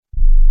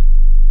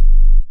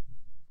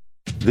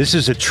This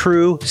is a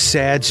true,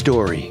 sad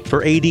story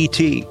for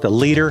ADT, the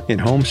leader in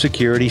home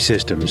security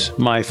systems.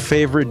 My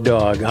favorite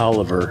dog,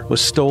 Oliver, was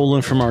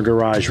stolen from our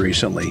garage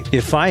recently.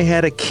 If I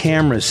had a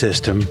camera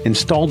system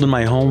installed in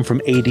my home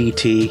from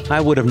ADT, I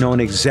would have known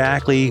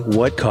exactly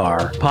what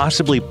car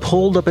possibly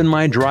pulled up in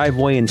my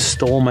driveway and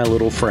stole my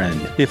little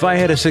friend. If I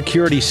had a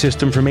security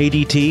system from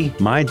ADT,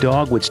 my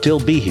dog would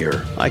still be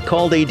here. I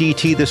called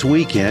ADT this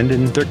weekend,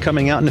 and they're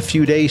coming out in a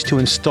few days to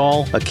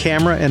install a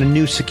camera and a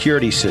new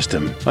security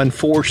system.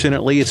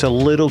 Unfortunately, it's a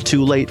little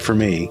too late for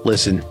me.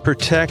 Listen,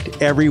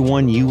 protect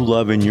everyone you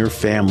love in your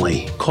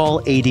family.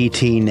 Call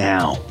ADT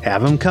now.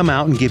 Have them come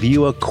out and give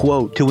you a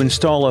quote to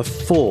install a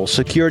full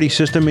security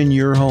system in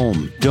your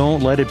home.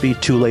 Don't let it be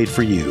too late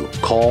for you.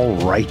 Call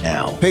right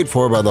now. Paid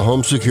for by the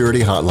Home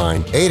Security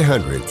Hotline.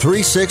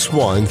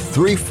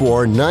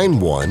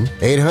 800-361-3491.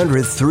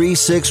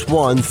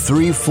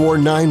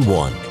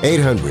 800-361-3491.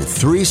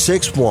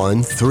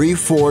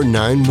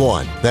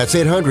 800-361-3491. That's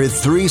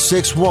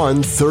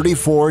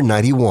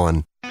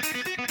 800-361-3491.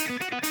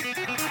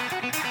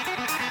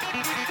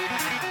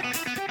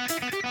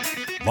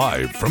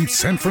 Live from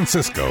San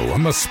Francisco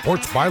on the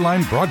Sports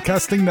Byline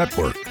Broadcasting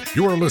Network,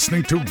 you are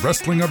listening to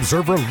Wrestling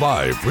Observer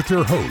Live with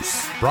your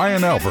hosts,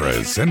 Bryan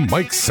Alvarez and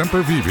Mike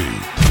Sempervive.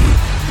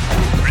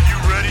 Are you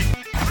ready?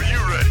 Are you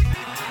ready?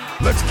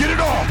 Let's get it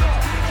on!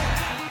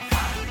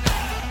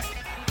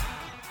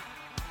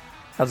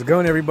 How's it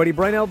going, everybody?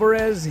 Bryan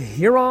Alvarez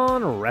here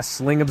on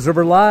Wrestling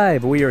Observer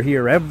Live. We are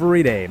here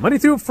every day, Monday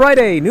through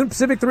Friday, noon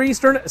Pacific, 3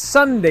 Eastern,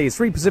 Sundays,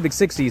 3 Pacific,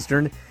 6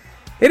 Eastern.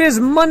 It is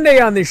Monday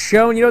on this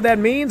show, and you know what that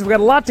means? We've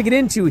got a lot to get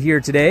into here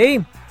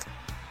today,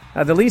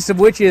 the least of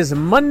which is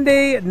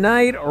Monday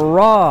Night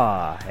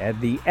Raw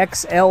at the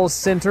XL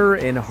Center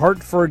in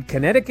Hartford,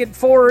 Connecticut.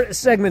 4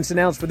 segments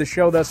announced for the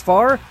show thus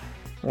far.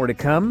 More to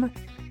come.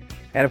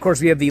 And, of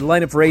course, we have the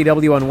lineup for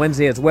AEW on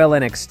Wednesday as well,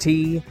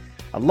 NXT.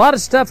 A lot of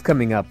stuff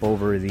coming up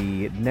over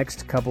the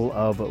next couple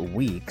of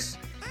weeks.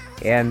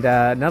 And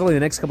not only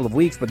the next couple of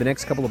weeks, but the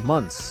next couple of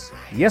months.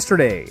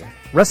 Yesterday,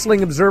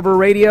 Wrestling Observer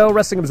Radio,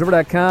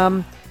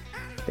 WrestlingObserver.com.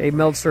 Dave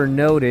Meltzer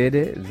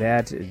noted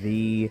that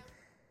the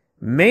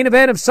main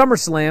event of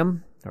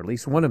SummerSlam, or at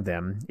least one of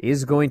them,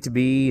 is going to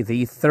be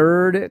the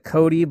third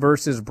Cody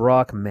versus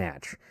Brock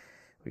match.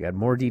 We got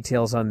more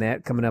details on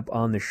that coming up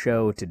on the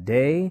show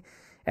today,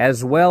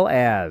 as well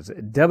as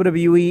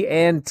WWE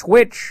and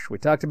Twitch. We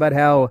talked about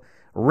how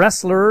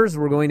wrestlers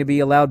were going to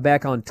be allowed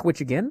back on Twitch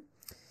again.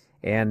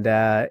 And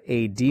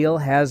a deal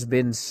has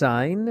been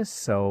signed,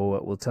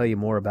 so we'll tell you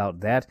more about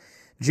that.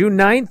 June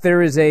 9th,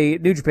 there is a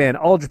New Japan,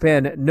 All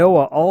Japan,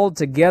 Noah All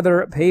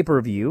Together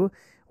pay-per-view.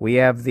 We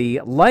have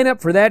the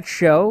lineup for that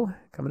show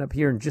coming up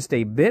here in just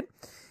a bit.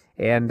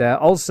 And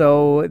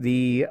also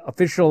the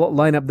official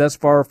lineup thus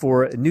far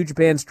for New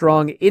Japan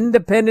Strong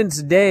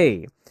Independence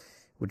Day,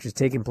 which is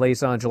taking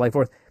place on July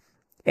 4th.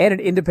 And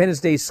an Independence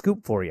Day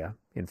scoop for you,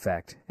 in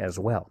fact, as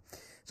well.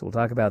 So we'll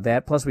talk about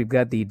that. Plus, we've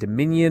got the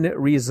Dominion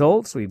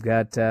results. We've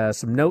got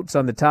some notes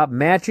on the top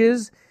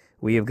matches.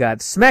 We have got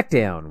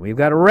SmackDown. We've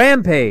got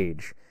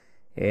Rampage.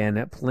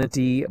 And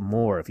plenty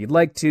more. If you'd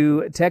like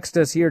to text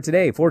us here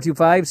today,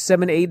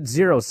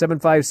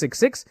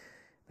 425-780-7566.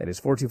 That is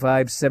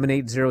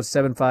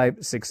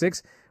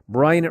 425-780-7566.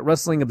 Bryan at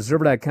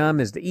WrestlingObserver.com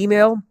is the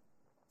email.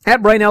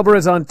 At Bryan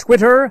Alvarez on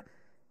Twitter.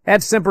 At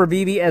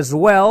Sempervive as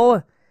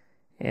well.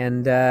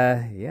 And,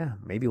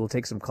 maybe we'll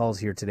take some calls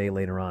here today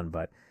later on.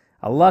 But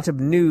a lot of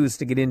news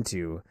to get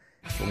into.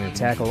 We're going to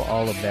tackle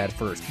all of that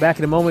first. Back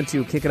in a moment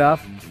to kick it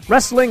off.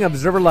 Wrestling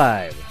Observer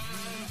Live.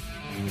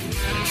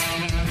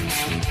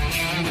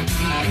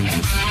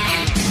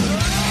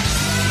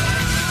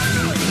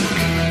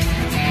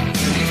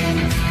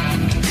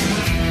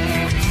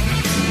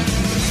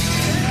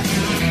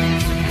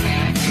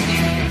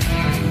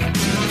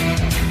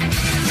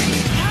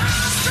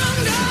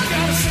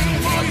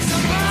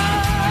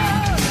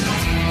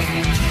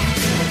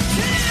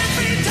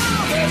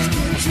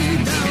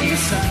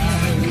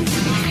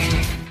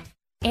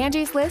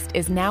 Angie's List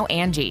is now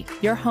Angie,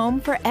 your home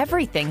for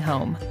everything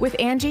home. With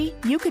Angie,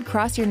 you could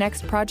cross your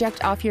next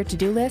project off your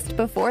to-do list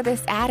before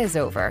this ad is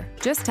over.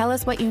 Just tell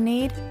us what you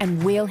need,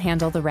 and we'll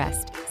handle the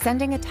rest,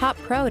 sending a top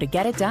pro to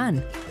get it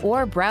done.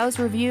 Or browse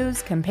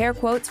reviews, compare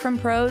quotes from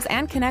pros,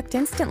 and connect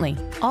instantly,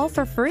 all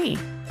for free.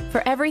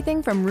 For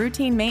everything from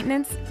routine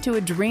maintenance to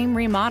a dream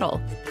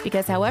remodel.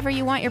 Because however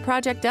you want your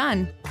project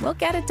done, we'll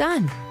get it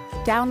done.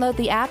 Download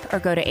the app or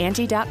go to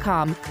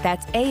Angie.com.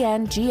 That's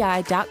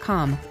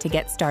ANGI.com to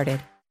get started.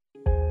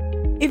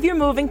 If you're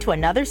moving to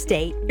another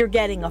state, you're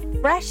getting a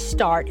fresh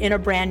start in a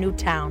brand new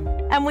town.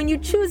 And when you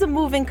choose a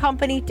moving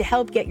company to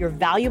help get your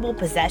valuable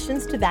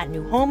possessions to that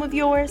new home of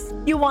yours,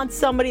 you want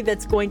somebody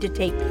that's going to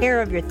take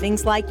care of your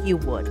things like you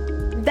would.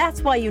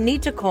 That's why you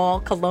need to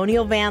call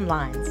Colonial Van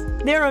Lines.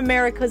 They're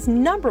America's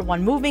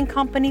 #1 moving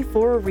company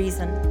for a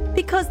reason.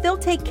 Because they'll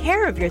take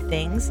care of your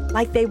things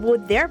like they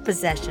would their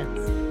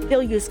possessions.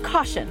 They'll use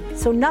caution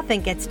so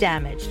nothing gets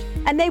damaged.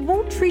 And they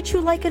won't treat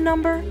you like a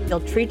number, they'll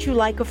treat you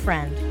like a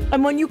friend.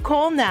 And when you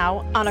call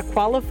now on a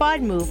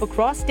qualified move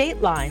across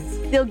state lines,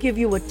 they'll give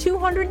you a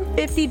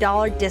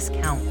 $250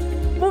 discount.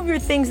 Move your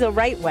things the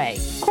right way.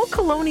 Call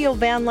Colonial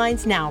Van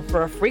Lines now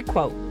for a free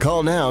quote.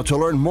 Call now to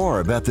learn more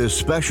about this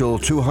special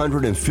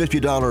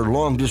 $250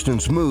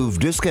 long-distance move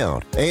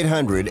discount.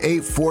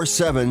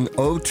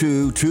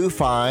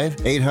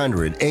 800-847-0225.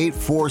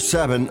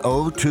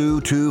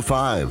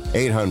 800-847-0225.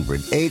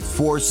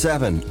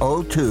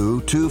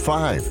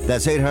 800-847-0225.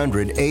 That's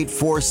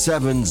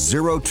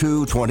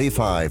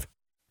 800-847-0225.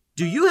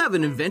 Do you have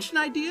an invention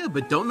idea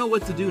but don't know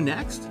what to do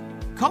next?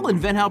 Call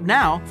InventHelp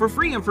now for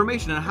free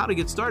information on how to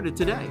get started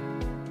today.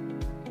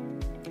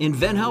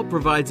 InventHelp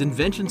provides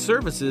invention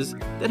services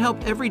that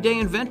help everyday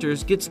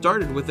inventors get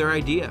started with their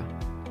idea.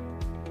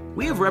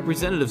 We have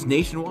representatives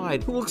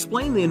nationwide who will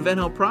explain the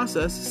InventHelp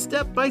process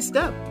step by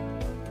step.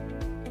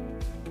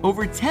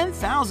 Over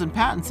 10,000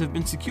 patents have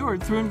been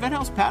secured through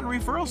InventHelp's patent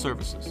referral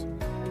services.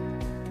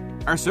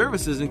 Our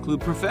services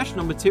include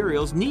professional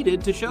materials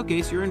needed to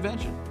showcase your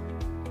invention,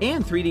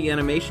 and 3D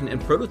animation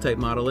and prototype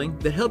modeling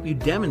that help you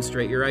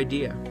demonstrate your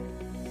idea.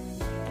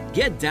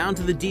 Get down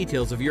to the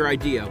details of your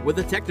idea with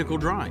a technical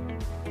drawing.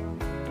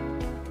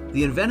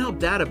 The InventHelp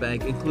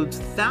Databank includes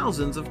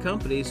thousands of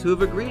companies who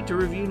have agreed to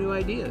review new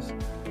ideas.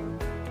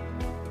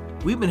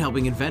 We've been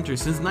helping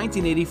inventors since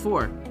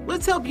 1984.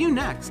 Let's help you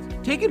next.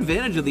 Take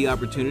advantage of the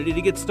opportunity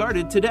to get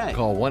started today.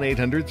 Call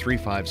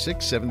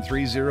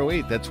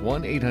 1-800-356-7308. That's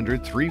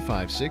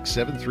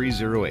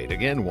 1-800-356-7308.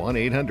 Again,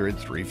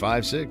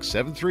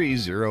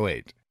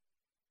 1-800-356-7308.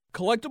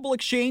 Collectible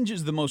Exchange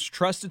is the most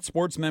trusted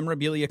sports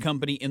memorabilia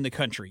company in the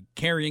country,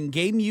 carrying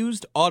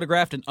game-used,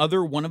 autographed, and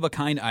other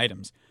one-of-a-kind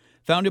items.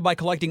 Founded by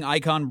collecting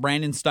icon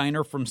Brandon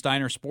Steiner from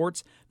Steiner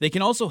Sports, they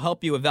can also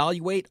help you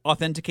evaluate,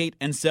 authenticate,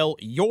 and sell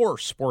your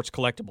sports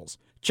collectibles.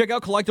 Check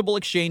out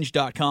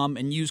collectibleexchange.com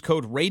and use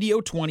code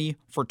RADIO20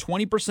 for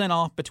 20%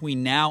 off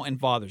between now and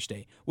Father's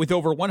Day. With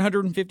over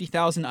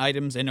 150,000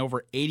 items and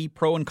over 80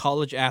 pro and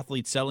college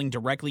athletes selling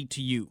directly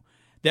to you.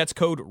 That's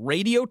code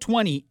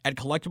RADIO20 at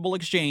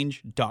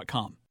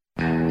collectibleexchange.com.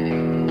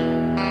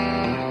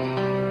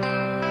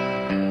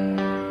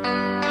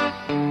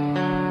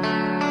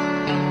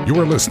 You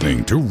are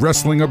listening to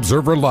Wrestling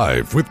Observer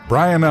Live with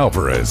Bryan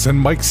Alvarez and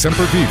Mike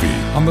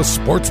Sempervive on the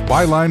Sports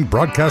Byline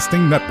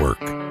Broadcasting Network.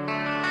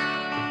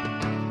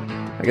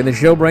 Back in the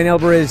show, Bryan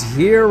Alvarez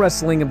here,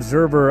 Wrestling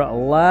Observer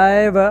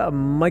Live.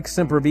 Mike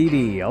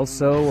Sempervive,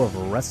 also of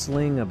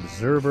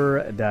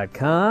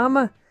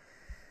WrestlingObserver.com.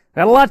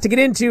 Got a lot to get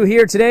into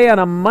here today on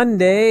a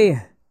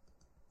Monday,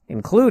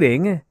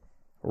 including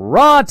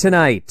Raw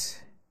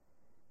tonight.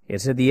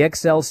 It's at the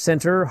XL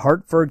Center,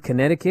 Hartford,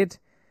 Connecticut.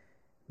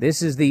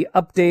 This is the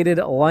updated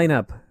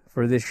lineup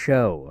for this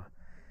show.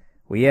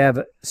 We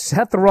have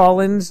Seth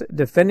Rollins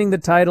defending the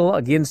title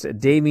against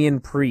Damian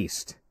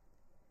Priest.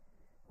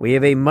 We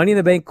have a Money in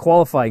the Bank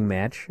qualifying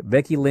match,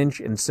 Becky Lynch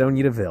and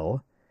Sonya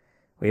Deville.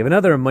 We have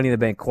another Money in the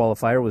Bank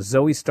qualifier with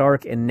Zoe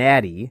Stark and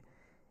Natty.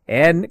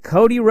 And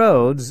Cody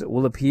Rhodes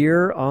will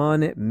appear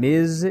on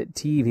Miz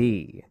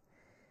TV.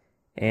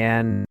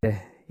 And,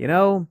 you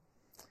know,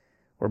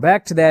 we're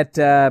back to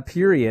that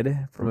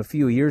period from a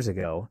few years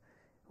ago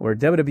where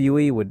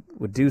WWE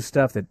would do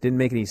stuff that didn't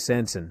make any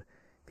sense, and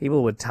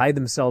people would tie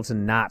themselves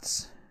in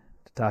knots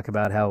to talk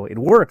about how it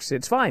works.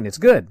 It's fine. It's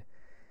good.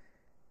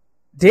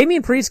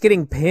 Damian Priest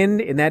getting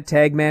pinned in that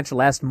tag match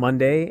last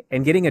Monday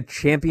and getting a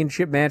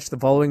championship match the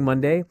following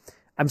Monday,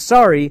 I'm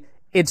sorry,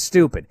 it's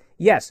stupid.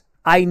 Yes,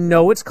 I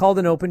know it's called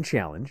an open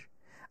challenge.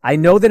 I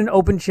know that an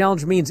open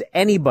challenge means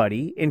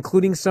anybody,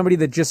 including somebody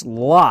that just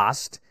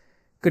lost,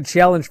 could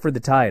challenge for the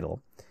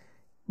title.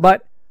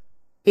 But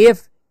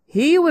if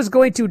he was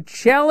going to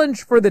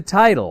challenge for the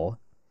title,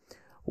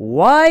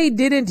 why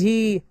didn't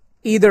he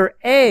either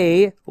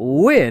A,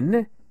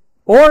 win,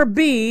 or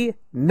B,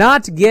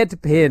 not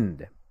get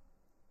pinned?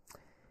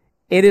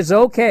 It is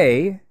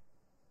okay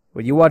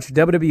when you watch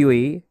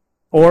WWE,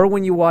 or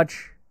when you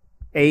watch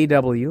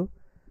AEW,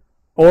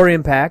 or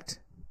Impact,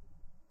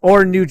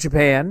 or New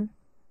Japan.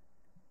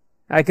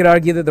 I could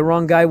argue that the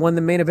wrong guy won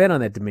the main event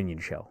on that Dominion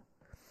show.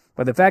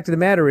 But the fact of the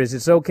matter is,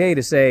 it's okay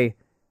to say,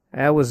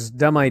 that was a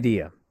dumb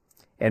idea.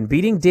 And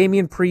beating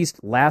Damian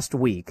Priest last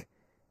week,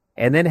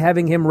 and then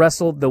having him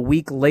wrestle a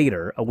week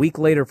later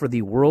for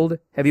the World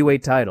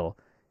Heavyweight title,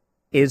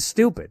 is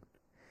stupid.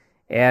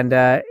 And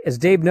as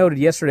Dave noted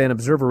yesterday on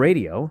Observer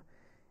Radio,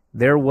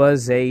 there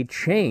was a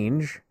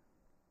change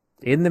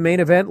in the main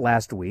event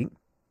last week,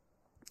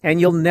 and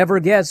you'll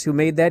never guess who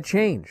made that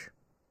change.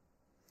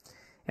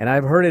 And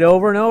I've heard it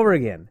over and over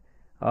again.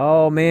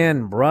 Oh,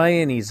 man,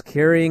 Bryan, he's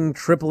carrying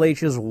Triple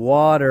H's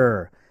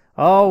water.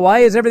 Oh, why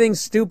is everything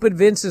stupid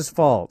Vince's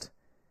fault?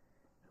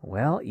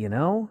 Well, you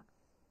know,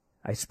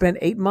 I spent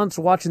 8 months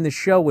watching the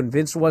show when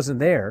Vince wasn't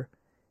there,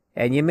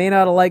 and you may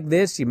not have liked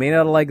this, you may not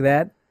have liked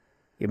that,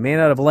 you may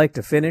not have liked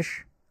the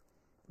finish,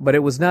 but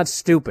it was not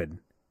stupid.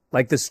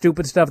 Like the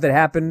stupid stuff that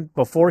happened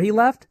before he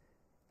left,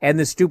 and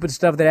the stupid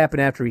stuff that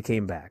happened after he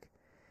came back.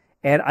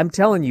 And I'm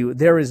telling you,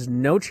 there is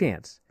no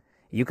chance.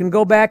 You can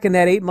go back in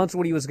that 8 months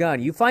when he was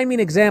gone. You find me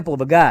an example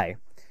of a guy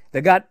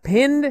that got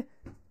pinned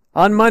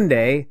on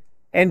Monday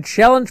and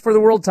challenge for the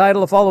world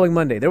title the following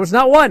Monday. There was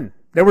not one.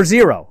 There were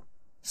zero.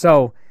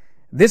 So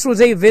this was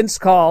a Vince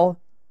call.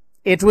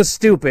 It was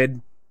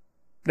stupid.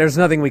 There's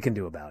nothing we can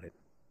do about it.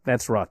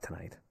 That's Raw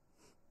tonight.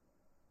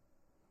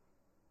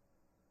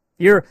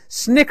 You're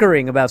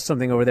snickering about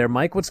something over there,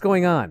 Mike. What's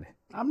going on?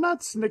 I'm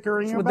not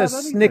snickering about anything.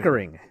 With the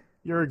snickering.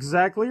 You're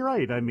exactly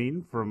right. I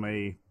mean, from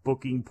a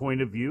booking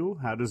point of view,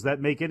 how does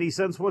that make any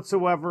sense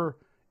whatsoever?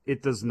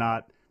 It does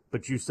not.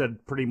 But you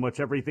said pretty much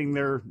everything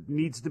there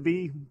needs to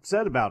be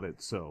said about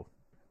it, so.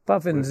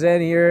 Puffin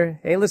Zen here.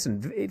 Hey,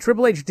 listen,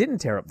 Triple H didn't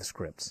tear up the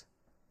scripts.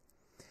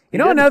 You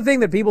know another thing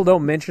that people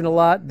don't mention a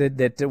lot,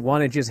 that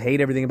want to just hate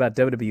everything about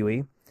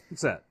WWE?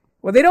 What's that?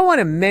 What they don't want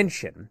to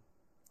mention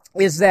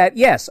is that,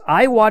 yes,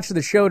 I watched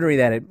the show during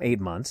that 8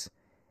 months,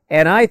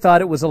 and I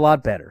thought it was a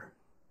lot better.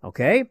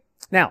 Okay?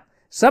 Now,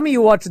 some of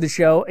you watch the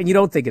show, and you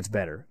don't think it's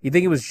better. You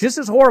think it was just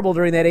as horrible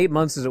during that 8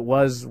 months as it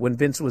was when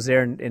Vince was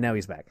there, and now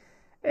he's back.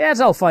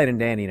 That's all fine and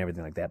dandy and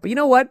everything like that. But you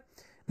know what?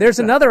 There's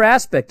another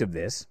aspect of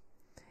this,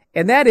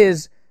 and that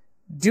is,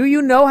 do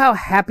you know how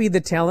happy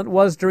the talent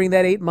was during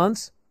that 8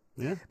 months?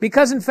 Yeah.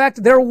 Because, in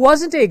fact, there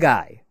wasn't a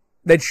guy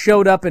that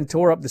showed up and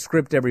tore up the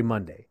script every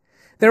Monday.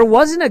 There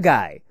wasn't a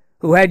guy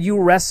who had you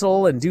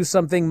wrestle and do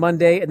something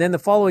Monday, and then the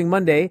following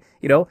Monday,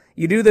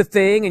 you do the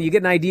thing, and you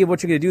get an idea of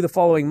what you're going to do the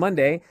following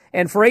Monday,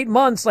 and for 8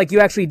 months, you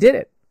actually did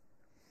it.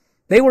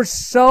 They were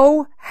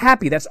so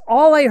happy. That's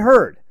all I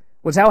heard,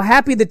 was how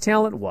happy the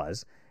talent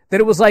was, that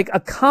it was like a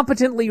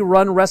competently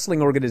run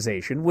wrestling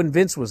organization when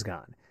Vince was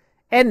gone.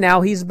 And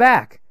now he's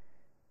back.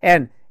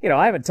 And,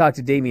 I haven't talked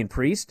to Damian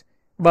Priest,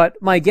 but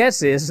my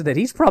guess is that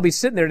he's probably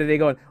sitting there today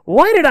going,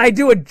 why did I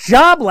do a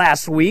job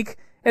last week,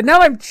 and now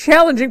I'm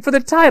challenging for the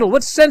title?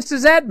 What sense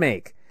does that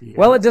make? Yeah.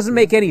 Well, it doesn't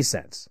make any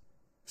sense.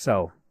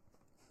 So,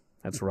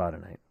 that's Raw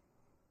tonight.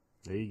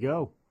 There you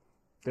go.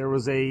 There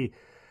was I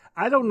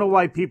don't know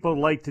why people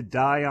like to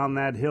die on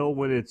that hill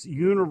when it's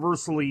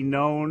universally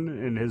known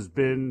and has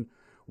been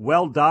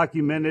well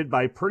documented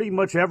by pretty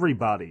much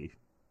everybody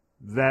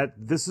that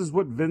this is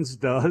what Vince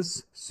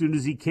does. As soon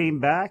as he came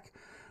back,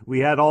 we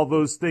had all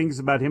those things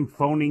about him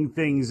phoning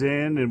things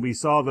in, and we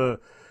saw the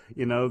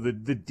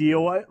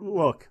deal.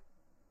 Look,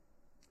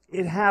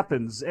 it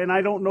happens, and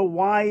I don't know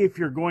why, if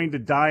you're going to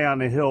die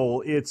on a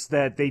hill, it's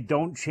that they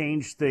don't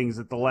change things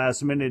at the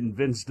last minute, and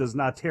Vince does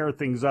not tear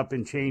things up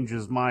and change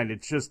his mind.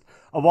 It's just,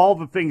 of all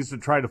the things to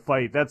try to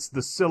fight, that's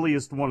the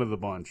silliest one of the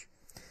bunch.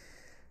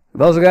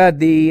 We've also got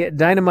the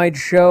Dynamite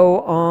show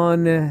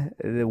on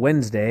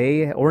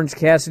Wednesday. Orange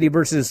Cassidy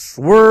versus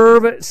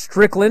Swerve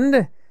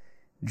Strickland.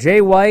 Jay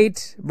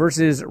White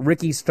versus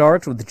Ricky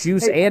Starks with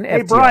Juice and FTR.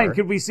 Hey, Brian,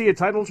 could we see a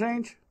title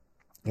change?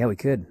 Yeah, we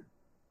could.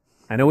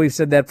 I know we've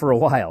said that for a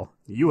while.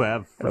 You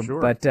have, for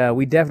sure. But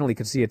we definitely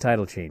could see a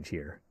title change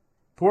here.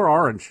 Poor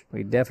Orange.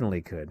 We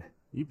definitely could.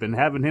 You've been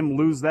having him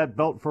lose that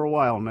belt for a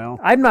while now.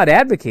 I'm not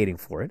advocating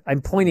for it.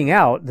 I'm pointing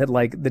out that,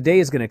 the day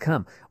is going to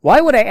come.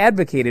 Why would I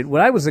advocate it when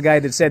I was the guy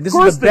that said this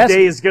is the best?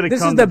 Day is going to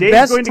come. This is the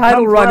best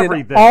title run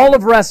in all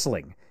of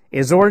wrestling.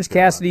 Is Orange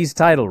Cassidy's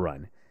title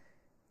run?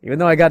 Even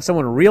though I got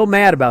someone real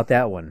mad about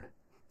that one.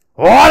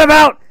 What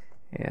about?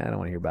 Yeah, I don't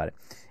want to hear about it.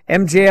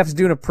 MJF's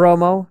doing a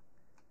promo.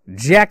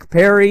 Jack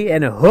Perry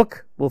and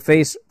Hook will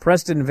face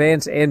Preston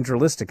Vance and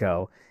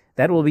Dralistico.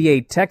 That will be a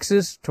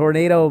Texas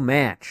Tornado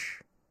match.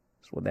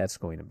 What that's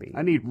going to be.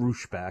 I need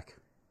Roosh back.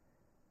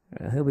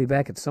 He'll be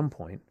back at some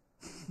point.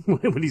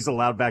 When he's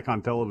allowed back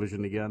on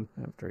television again.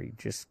 After he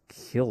just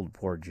killed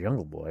poor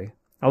Jungle Boy.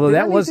 Although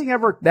that was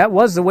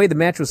the way the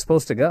match was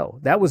supposed to go.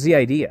 That was the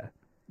idea.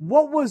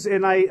 What was,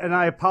 and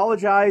I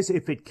apologize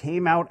if it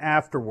came out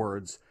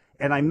afterwards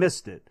and I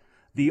missed it.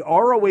 The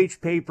ROH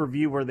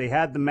pay-per-view where they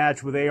had the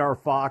match with AR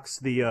Fox,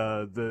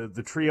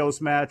 the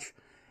trios match,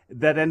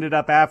 that ended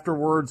up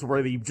afterwards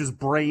where he just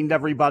brained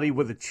everybody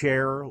with a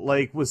chair.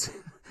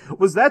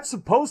 Was that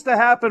supposed to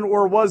happen,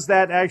 or was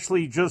that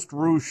actually just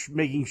Roosh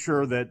making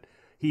sure that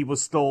he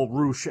was still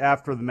Roosh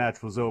after the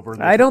match was over?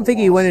 I don't think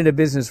he went into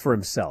business for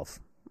himself,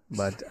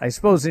 but I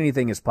suppose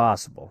anything is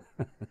possible.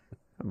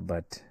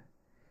 But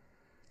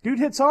dude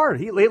hits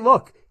hard.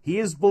 He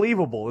is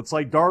believable. It's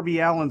like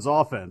Darby Allin's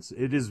offense.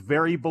 It is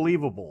very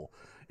believable.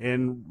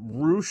 And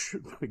Roosh,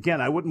 again,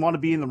 I wouldn't want to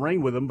be in the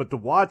ring with him, but to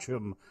watch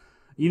him,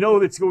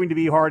 it's going to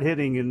be hard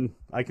hitting, and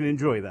I can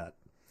enjoy that.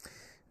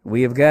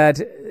 We have got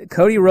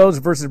Cody Rhodes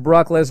versus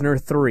Brock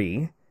Lesnar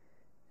 3,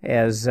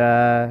 as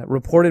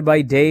reported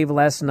by Dave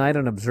last night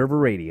on Observer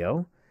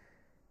Radio.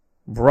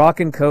 Brock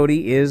and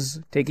Cody is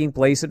taking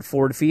place at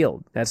Ford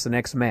Field. That's the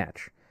next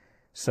match.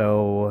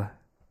 So,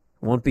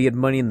 won't be at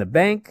Money in the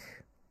Bank.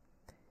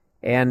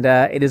 And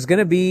it is going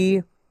to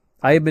be,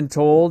 I have been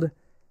told,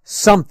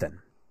 something.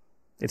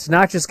 It's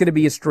not just going to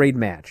be a straight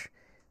match.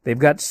 They've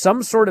got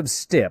some sort of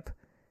stip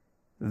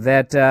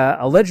that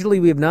allegedly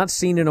we have not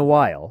seen in a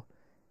while.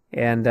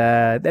 And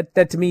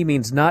that to me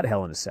means not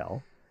Hell in a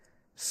Cell.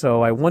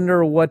 So I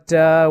wonder what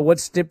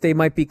stip they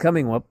might be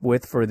coming up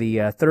with for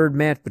the third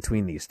match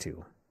between these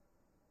two.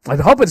 I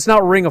hope it's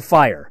not Ring of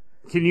Fire.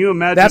 Can you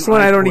imagine? That's one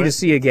I don't need to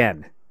see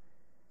again.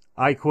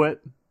 I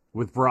Quit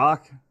with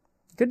Brock.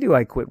 Could do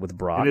I Quit with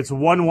Brock. And it's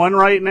 1-1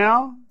 right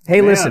now?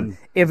 Hey, Man, listen,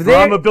 if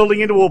drama building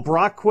into a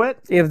Brock quit?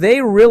 If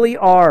they really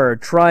are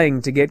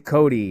trying to get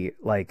Cody,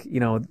 like, you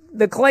know,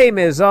 the claim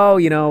is,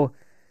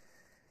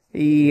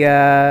 he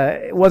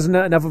it wasn't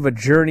enough of a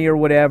journey or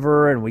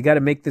whatever, and we got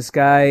to make this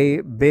guy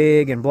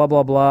big and blah,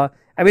 blah, blah.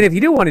 I mean, if you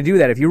do want to do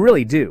that, if you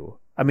really do,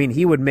 I mean,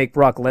 he would make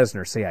Brock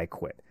Lesnar say I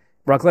quit.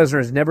 Brock Lesnar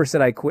has never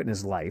said I quit in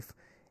his life,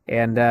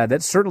 and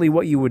that's certainly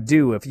what you would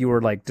do if you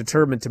were, like,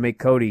 determined to make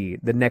Cody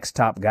the next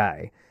top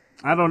guy.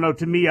 I don't know.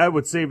 To me, I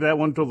would save that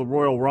one till the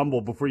Royal Rumble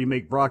before you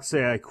make Brock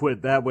say I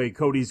quit. That way,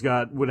 Cody's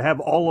would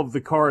have all of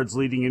the cards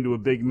leading into a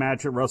big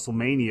match at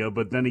WrestleMania.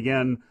 But then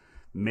again,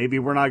 maybe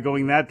we're not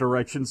going that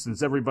direction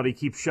since everybody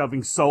keeps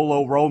shoving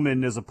Solo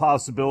Roman as a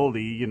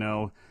possibility. You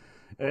know,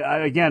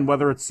 again,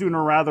 whether it's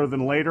sooner rather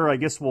than later, I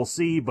guess we'll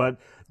see. But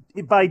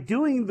by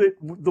doing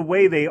the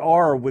way they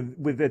are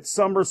with at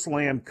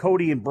SummerSlam,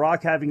 Cody and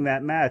Brock having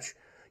that match,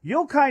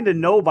 you'll kind of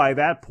know by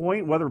that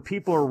point whether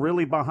people are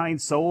really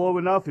behind Solo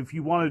enough if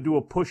you want to do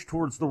a push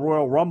towards the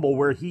Royal Rumble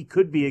where he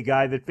could be a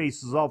guy that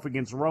faces off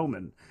against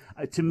Roman.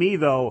 To me,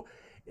 though,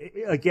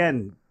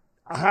 again,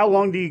 how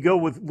long do you go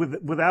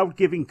without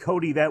giving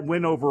Cody that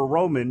win over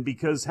Roman?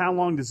 Because how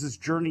long does this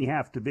journey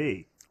have to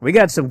be? We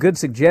got some good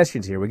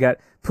suggestions here. We got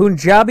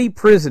Punjabi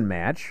prison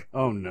match.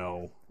 Oh,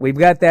 no. We've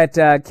got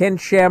that Ken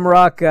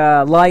Shamrock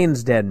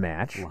Lion's Den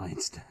match.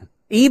 Lion's Den.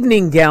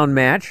 Evening gown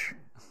match.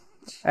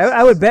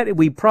 I would bet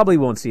we probably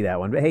won't see that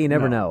one, but hey, you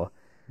never know.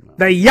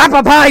 The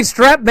Yappa Pie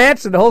strap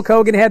match that Hulk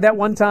Hogan had that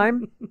one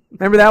time.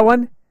 Remember that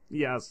one?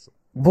 Yes.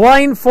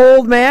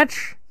 Blindfold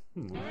match.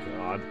 Oh,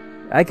 God.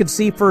 I could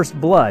see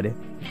First Blood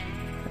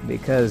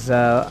because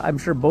I'm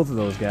sure both of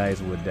those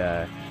guys would,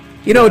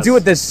 do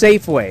it the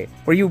safe way,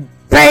 where you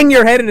bang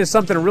your head into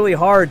something really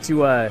hard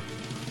to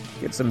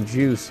get some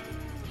juice.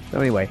 So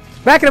anyway,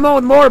 back in a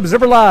moment with more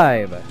Observer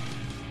Live.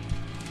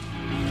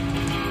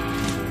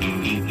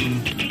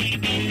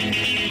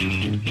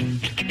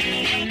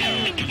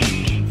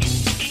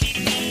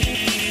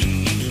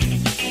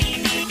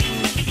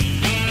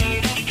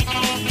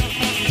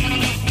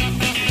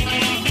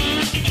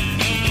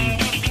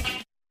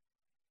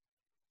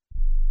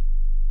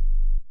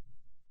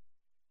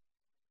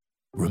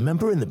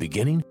 Remember in the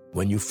beginning,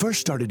 when you first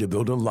started to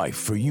build a life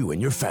for you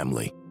and your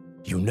family,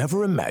 you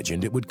never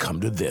imagined it would come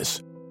to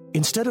this.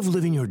 Instead of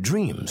living your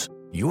dreams,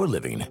 you're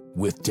living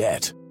with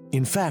debt.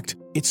 In fact,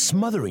 it's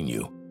smothering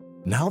you.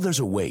 Now there's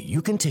a way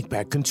you can take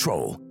back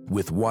control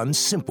with one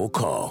simple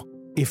call.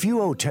 If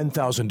you owe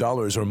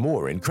 $10,000 or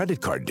more in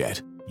credit card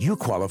debt, you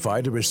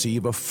qualify to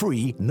receive a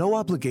free,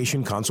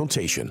 no-obligation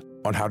consultation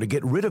on how to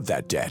get rid of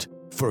that debt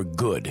for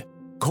good.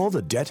 Call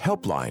the Debt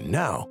Helpline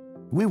now.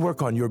 We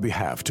work on your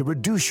behalf to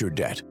reduce your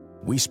debt.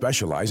 We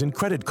specialize in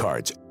credit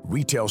cards,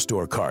 retail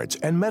store cards,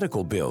 and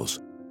medical bills.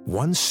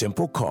 One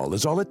simple call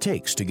is all it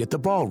takes to get the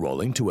ball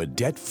rolling to a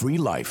debt-free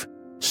life.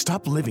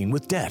 Stop living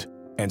with debt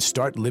and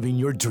start living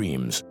your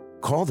dreams.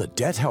 Call the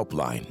Debt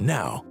Helpline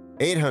now.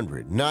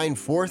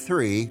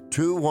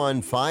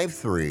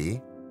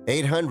 800-943-2153.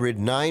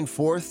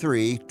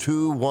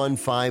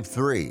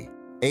 800-943-2153.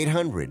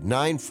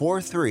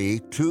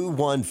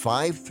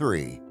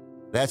 800-943-2153.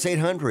 That's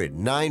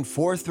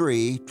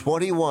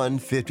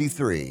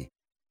 800-943-2153.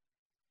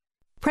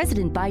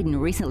 President Biden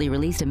recently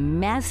released a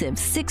massive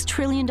 $6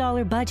 trillion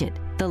budget,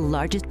 the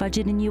largest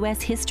budget in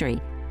U.S. history.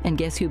 And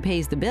guess who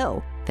pays the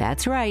bill?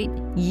 That's right,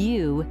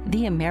 you,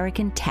 the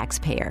American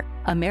taxpayer.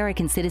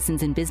 American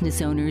citizens and business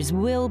owners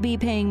will be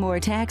paying more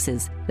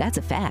taxes. That's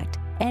a fact.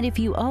 And if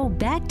you owe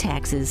back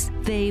taxes,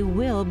 they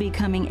will be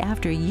coming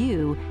after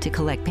you to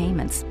collect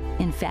payments.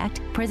 In fact,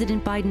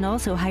 President Biden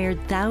also hired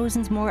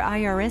thousands more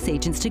IRS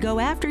agents to go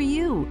after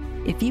you.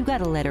 If you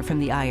got a letter from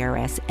the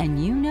IRS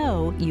and you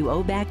know you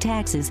owe back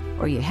taxes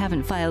or you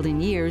haven't filed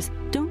in years,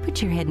 don't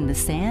put your head in the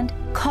sand.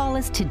 Call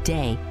us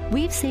today.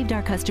 We've saved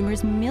our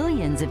customers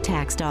millions of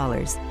tax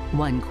dollars.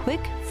 One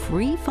quick,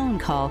 free phone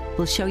call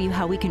will show you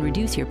how we can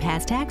reduce your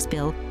past tax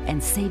bill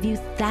and save you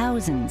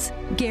thousands.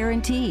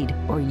 Guaranteed,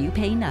 or you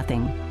pay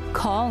nothing.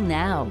 Call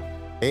now.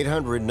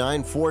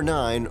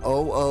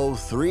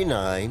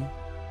 800-949-0039.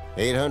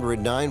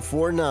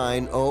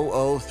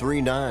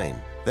 800-949-0039.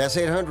 That's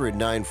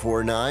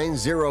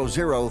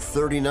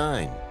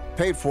 800-949-0039.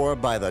 Paid for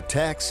by the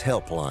Tax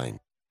Helpline.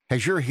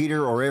 Has your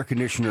heater or air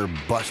conditioner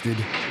busted?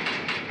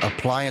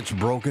 Appliance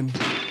broken?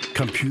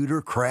 Computer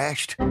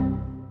crashed?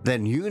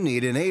 Then you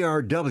need an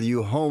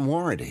ARW home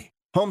warranty.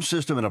 Home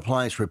system and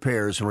appliance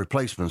repairs and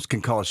replacements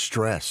can cause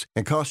stress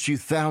and cost you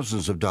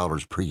thousands of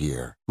dollars per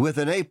year. With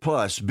an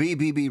A-plus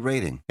BBB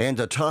rating and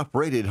a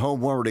top-rated home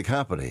warranty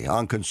company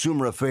on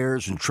Consumer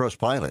Affairs and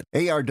Trustpilot,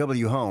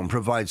 ARW Home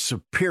provides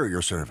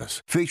superior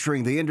service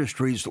featuring the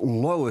industry's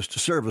lowest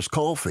service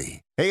call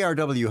fee.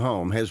 ARW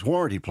Home has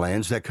warranty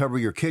plans that cover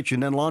your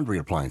kitchen and laundry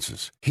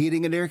appliances,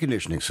 heating and air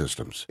conditioning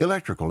systems,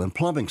 electrical and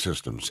plumbing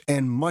systems,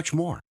 and much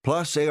more.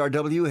 Plus,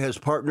 ARW has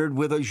partnered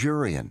with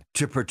Azurian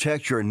to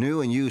protect your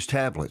new and used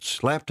tablets,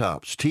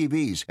 laptops,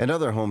 TVs, and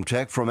other home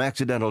tech from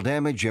accidental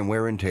damage and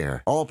wear and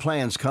tear. All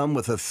plans come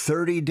with a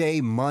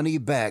 30-day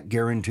money-back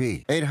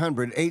guarantee.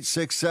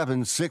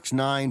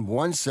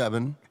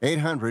 800-867-6917.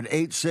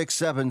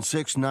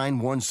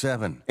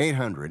 800-867-6917.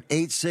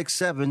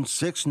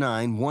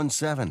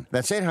 800-867-6917.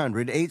 That's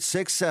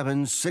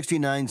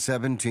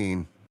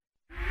 800-867-6917.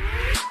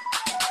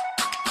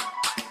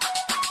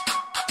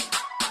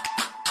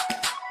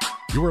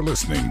 You are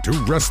listening to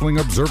Wrestling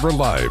Observer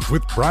Live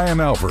with Bryan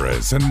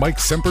Alvarez and Mike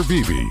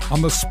Sempervive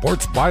on the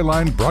Sports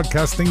Byline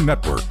Broadcasting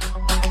Network.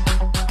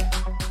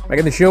 Back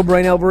in the show,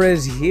 Bryan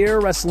Alvarez here,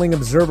 Wrestling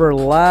Observer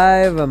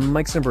Live. I'm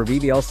Mike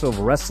Sempervive, also of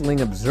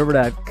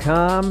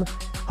WrestlingObserver.com.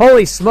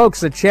 Holy smokes,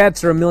 the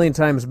chats are a million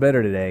times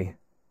better today.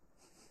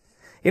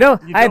 You know,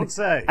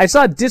 I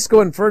saw Disco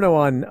Inferno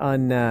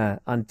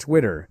on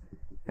Twitter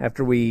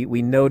after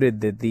we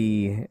noted that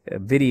the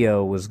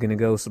video was going to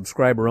go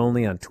subscriber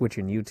only on Twitch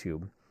and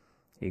YouTube.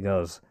 He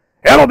goes,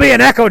 "It'll be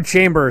an echo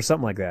chamber," or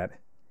something like that.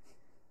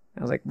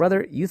 I was like,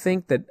 brother, you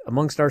think that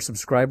amongst our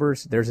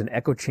subscribers there's an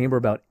echo chamber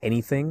about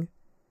anything?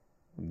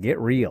 Get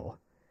real.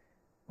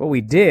 What we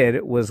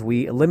did was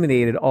we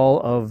eliminated all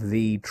of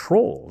the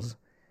trolls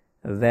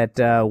that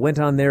went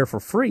on there for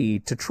free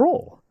to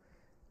troll.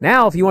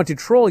 Now, if you want to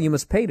troll, you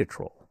must pay to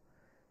troll.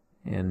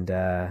 And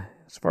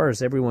as far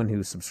as everyone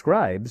who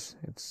subscribes,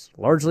 it's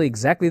largely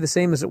exactly the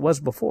same as it was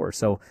before.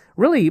 So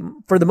really,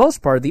 for the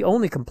most part, the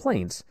only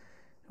complaints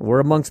were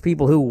amongst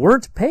people who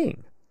weren't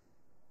paying.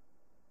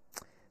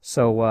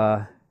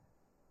 So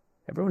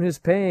everyone who's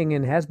paying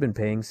and has been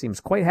paying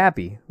seems quite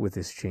happy with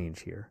this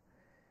change here.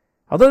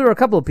 Although there were a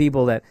couple of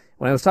people that,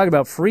 when I was talking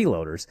about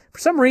freeloaders, for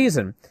some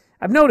reason,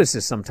 I've noticed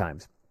this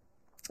sometimes.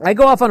 I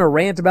go off on a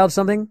rant about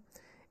something,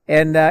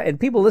 and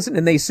people listen,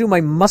 and they assume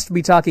I must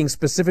be talking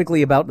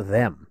specifically about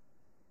them.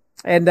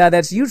 And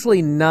that's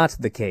usually not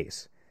the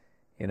case.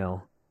 You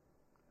know,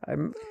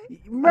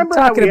 Remember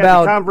how we had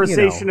a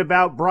conversation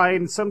about,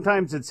 Bryan,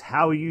 sometimes it's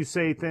how you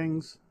say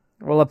things?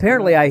 Well,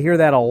 apparently I hear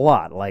that a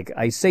lot. Like,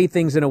 I say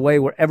things in a way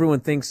where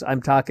everyone thinks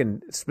I'm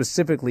talking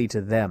specifically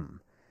to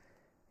them.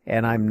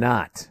 And I'm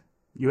not.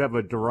 You have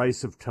a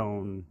derisive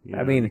tone.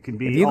 I mean, you can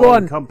be if you go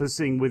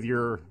all-encompassing with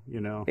your,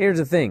 Here's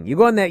the thing. You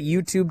go on that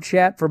YouTube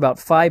chat for about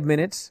 5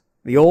 minutes,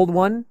 the old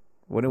one,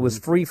 when it was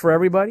free for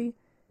everybody,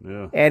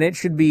 and it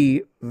should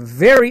be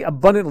very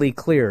abundantly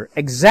clear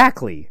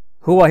exactly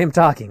who I am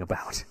talking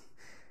about.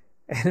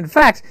 And in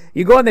fact,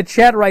 you go on the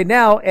chat right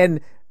now, and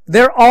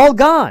they're all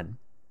gone,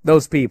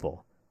 those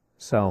people.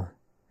 So,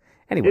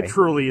 anyway. It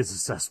truly is a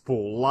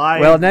cesspool. Live.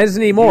 Well, it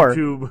isn't anymore.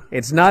 YouTube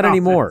it's not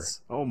comments. Anymore.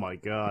 Oh, my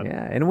God.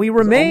 Yeah, and we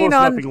remain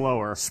on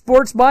lower.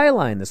 Sports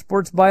Byline, the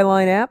Sports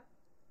Byline app,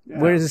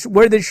 where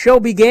the show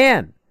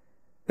began.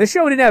 The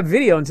show didn't have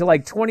video until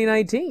like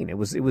 2019. It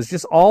was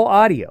just all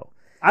audio.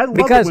 I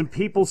love it when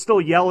people still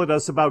yell at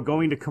us about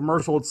going to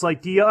commercial. It's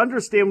like, do you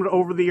understand what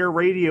over-the-air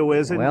radio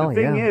is? And the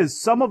thing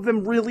is, some of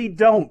them really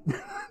don't.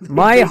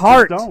 My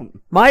heart,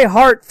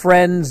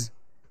 friends.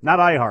 Not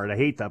iHeart. I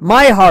hate that.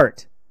 My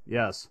heart.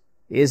 Yes.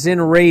 Is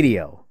in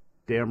radio.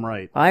 Damn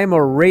right. I am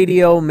a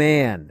radio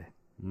man.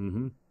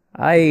 Mm-hmm.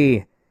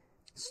 I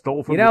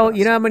stole from you know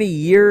how many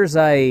years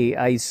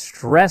I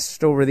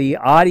stressed over the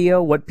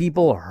audio, what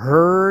people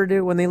heard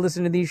when they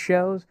listened to these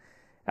shows?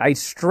 I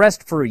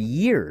stressed for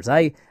years.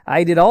 I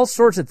did all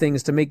sorts of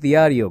things to make the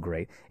audio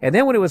great. And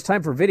then when it was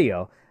time for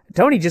video,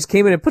 Tony just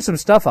came in and put some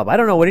stuff up. I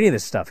don't know what any of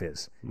this stuff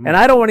is. And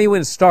I don't want to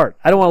even start.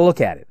 I don't want to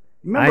look at it.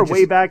 Remember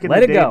way back in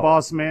the day,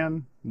 boss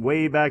man?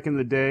 Way back in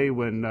the day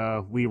when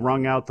we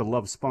wrung out the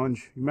love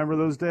sponge. You remember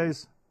those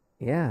days?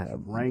 Yeah.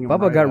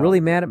 Bubba got really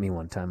mad at me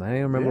one time. I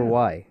don't remember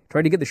why.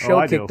 Tried to get the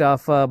show kicked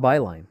off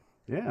Byline.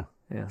 Yeah.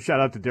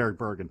 Shout out to Derek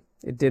Bergen.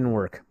 It didn't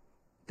work.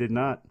 Did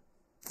not.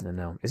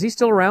 No. Is he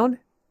still around?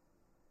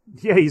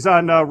 Yeah, he's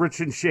on Rich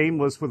and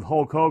Shameless with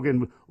Hulk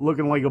Hogan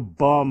looking like a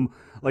bum,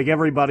 like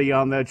everybody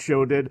on that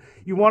show did.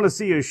 You want to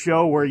see a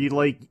show where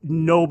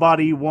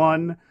nobody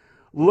won?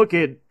 Look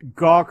at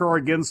Gawker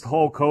against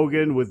Hulk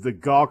Hogan with the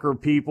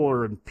Gawker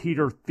people and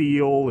Peter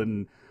Thiel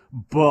and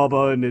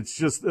Bubba, and it's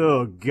just,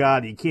 oh,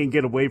 God, you can't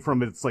get away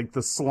from it. It's like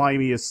the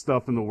slimiest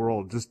stuff in the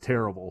world. Just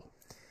terrible.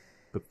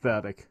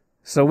 Pathetic.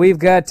 So we've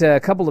got a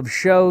couple of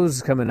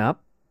shows coming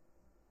up.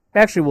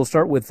 Actually, we'll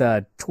start with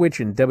Twitch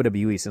and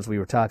WWE since we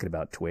were talking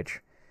about Twitch.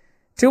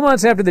 2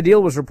 months after the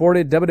deal was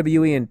reported,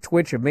 WWE and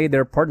Twitch have made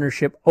their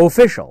partnership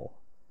official,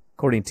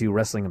 according to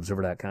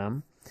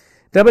WrestlingObserver.com.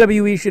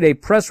 WWE issued a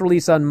press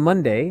release on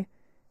Monday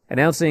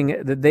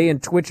announcing that they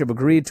and Twitch have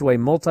agreed to a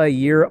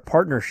multi-year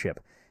partnership.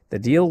 The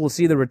deal will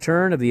see the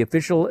return of the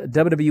official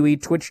WWE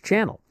Twitch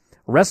channel,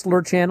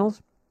 wrestler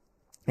channels,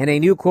 and a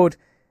new, quote,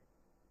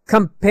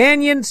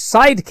 companion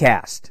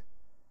sidecast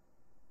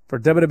for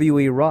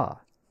WWE Raw.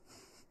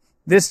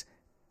 This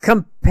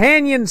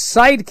companion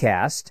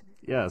sidecast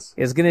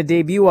is going to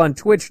debut on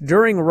Twitch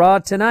during Raw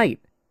tonight.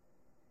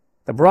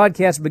 The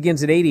broadcast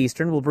begins at 8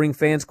 Eastern. We'll bring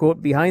fans,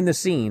 quote, behind the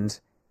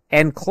scenes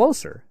and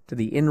closer to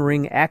the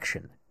in-ring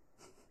action.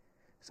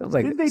 Sounds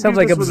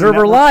like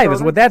Observer Live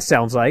is what that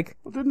sounds like.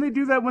 Well, didn't they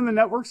do that when the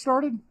network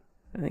started?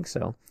 I think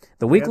so.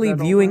 The weekly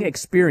viewing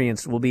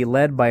experience will be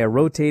led by a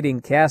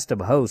rotating cast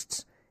of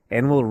hosts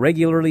and will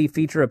regularly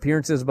feature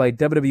appearances by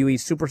WWE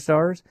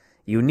superstars,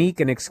 unique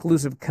and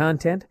exclusive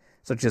content,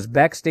 such as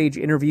backstage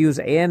interviews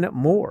and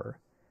more.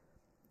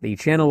 The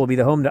channel will be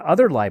the home to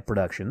other live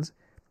productions,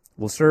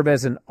 will serve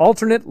as an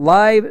alternate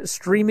live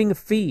streaming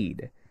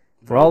feed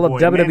for all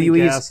of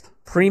WWE's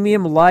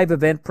premium live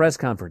event press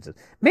conferences.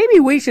 Maybe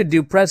we should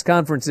do press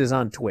conferences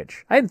on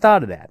Twitch. I hadn't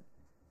thought of that.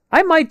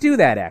 I might do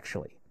that,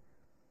 actually.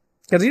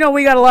 Because,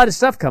 we got a lot of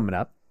stuff coming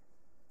up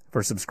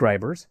for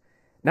subscribers,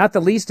 not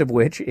the least of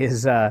which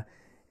is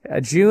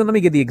June. Let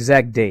me get the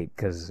exact date,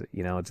 because,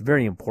 it's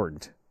very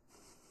important.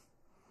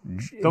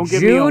 Don't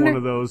get me on one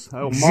of those.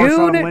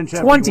 June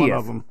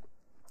 20th.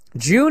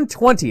 June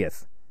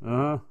 20th.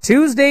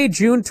 Tuesday,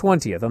 June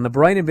 20th, on the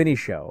Bryan and Vinny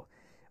Show,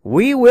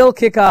 we will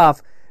kick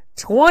off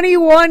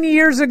 21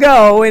 years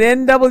ago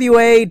in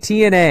NWA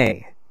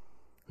TNA.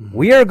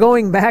 We are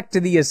going back to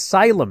the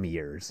Asylum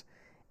years,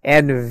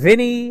 and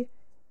Vinny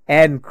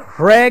and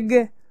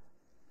Craig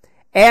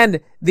and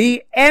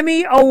the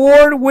Emmy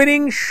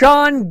Award-winning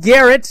Sean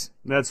Garrett.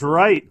 That's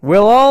right.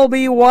 We'll all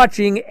be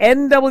watching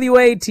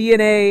NWA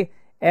TNA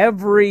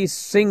every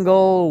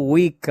single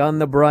week on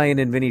the Bryan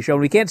and Vinny Show.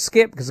 And we can't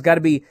skip because it's got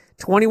to be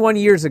 21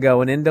 years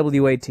ago in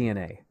NWA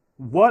TNA.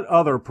 What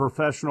other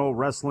professional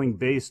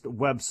wrestling-based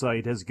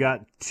website has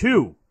got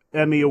 2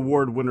 Emmy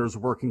Award winners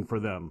working for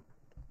them?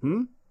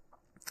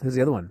 Who's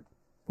the other one?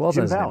 Who else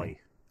Jim has Valley.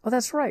 Oh,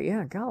 that's right.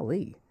 Yeah,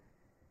 golly.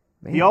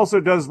 Man. He also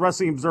does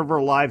Wrestling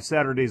Observer Live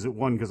Saturdays at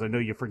 1, because I know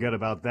you forget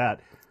about that.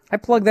 I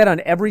plug that on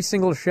every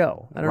single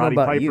show. I don't Roddy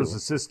know about Piper's you.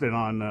 assistant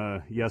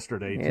on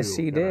yesterday, too. Yes,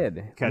 he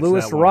did. Catch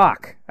Louis that one.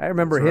 Rock. I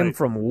remember That's him right.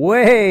 from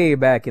way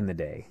back in the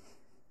day.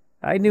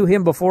 I knew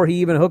him before he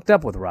even hooked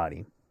up with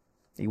Roddy.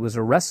 He was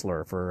a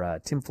wrestler for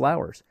Tim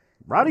Flowers.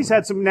 Roddy's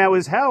had some. Now,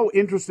 how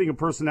interesting a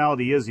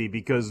personality is he?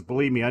 Because,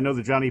 believe me, I know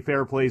the Johnny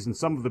Fairplays and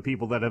some of the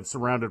people that have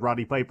surrounded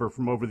Roddy Piper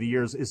from over the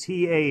years. Is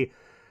he a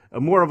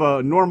more of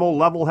a normal,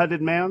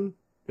 level-headed man,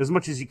 as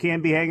much as you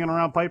can be hanging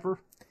around Piper?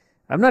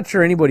 I'm not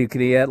sure anybody could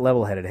be that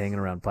level-headed hanging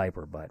around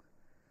Piper, but,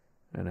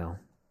 The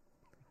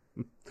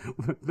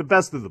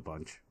best of the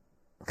bunch.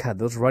 God,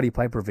 those Roddy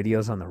Piper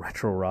videos on the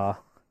Retro Raw.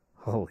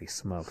 Holy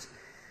smokes.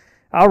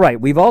 All right,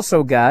 we've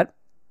also got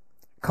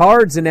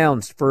cards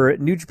announced for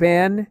New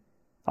Japan,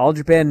 All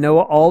Japan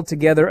Noah All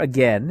Together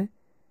Again.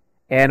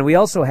 And we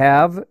also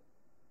have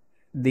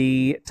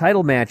the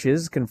title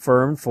matches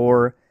confirmed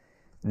for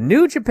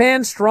New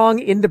Japan Strong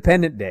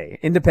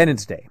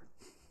Independence Day.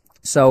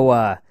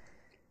 So,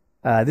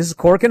 this is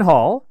Cork and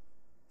Hall.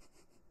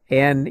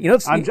 And,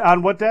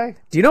 on what day?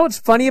 Do you know what's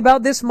funny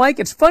about this, Mike?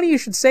 It's funny you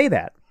should say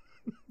that.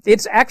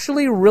 It's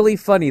actually really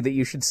funny that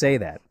you should say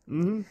that.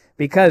 Mm-hmm.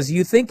 Because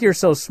you think you're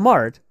so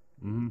smart,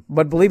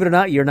 but believe it or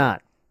not, you're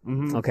not.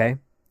 Mm-hmm. Okay?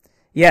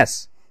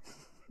 Yes.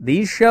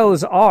 These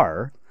shows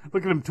are...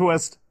 Look at him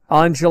twist.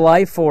 On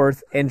July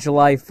 4th and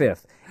July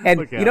 5th.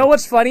 And you know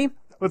what's funny?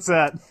 What's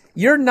that?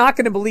 You're not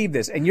going to believe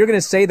this, and you're going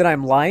to say that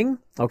I'm lying,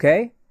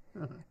 okay?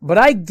 But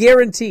I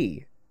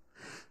guarantee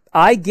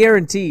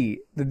that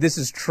this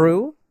is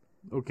true.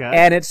 Okay.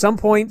 And at some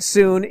point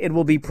soon, it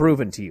will be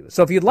proven to you.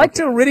 So if you'd like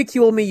to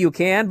ridicule me, you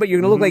can, but you're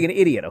going to look like an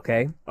idiot,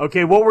 okay?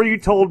 Okay, what were you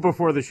told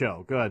before the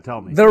show? Go ahead,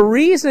 tell me. The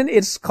reason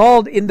it's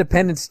called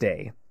Independence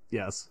Day,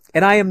 yes,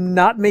 and I am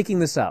not making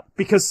this up.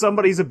 Because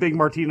somebody's a big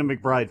Martina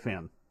McBride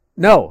fan.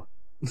 No.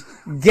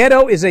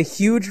 Ghetto is a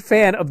huge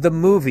fan of the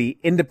movie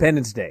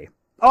Independence Day.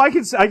 Oh, I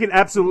can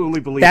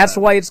absolutely believe That's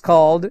why it's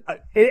called,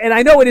 and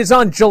I know it is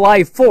on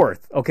July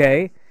 4th,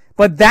 okay?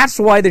 But that's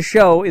why the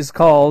show is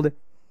called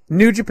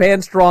New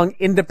Japan Strong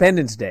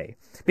Independence Day.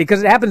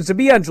 Because it happens to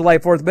be on July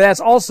 4th, but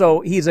that's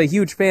also, he's a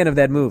huge fan of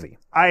that movie.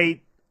 I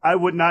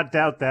would not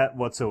doubt that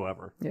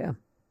whatsoever. Yeah.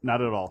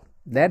 Not at all.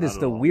 That is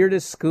the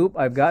weirdest scoop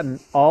I've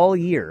gotten all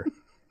year,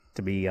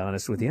 to be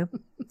honest with you.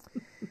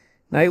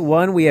 Night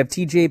 1, we have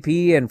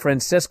TJP and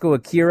Francesco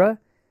Akira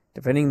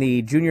defending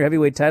the junior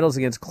heavyweight titles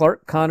against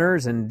Clark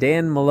Connors and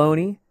Dan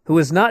Maloney, who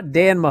is not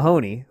Dan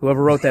Mahoney,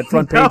 whoever wrote that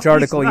front page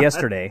article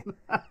yesterday.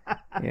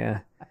 Yeah.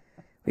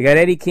 We got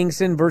Eddie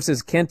Kingston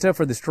versus Kenta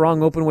for the strong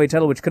openweight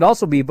title, which could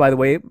also be, by the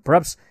way,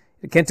 perhaps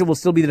Kenta will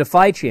still be the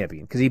Defy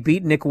champion because he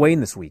beat Nick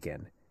Wayne this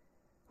weekend.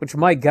 Which,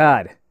 my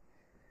God,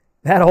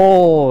 that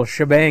whole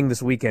shebang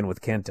this weekend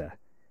with Kenta.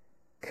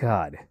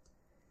 God.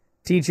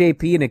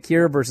 TJP and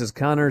Akira versus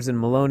Connors and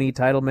Maloney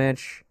title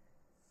match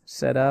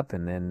set up,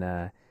 and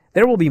then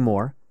there will be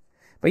more.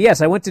 But yes,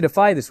 I went to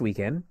Defy this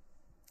weekend,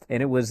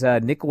 and it was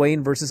Nick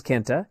Wayne versus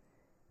Kenta,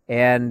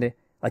 and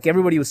like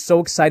everybody was so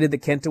excited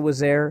that Kenta was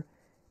there.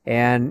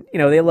 And,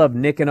 they love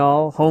Nick and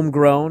all,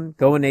 homegrown,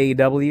 going to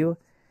AEW.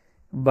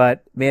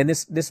 But, man,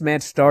 this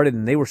match started,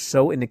 and they were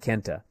so into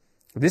Kenta.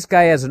 This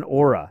guy has an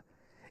aura.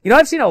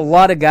 I've seen a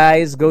lot of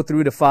guys go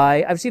through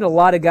Defy. I've seen a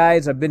lot of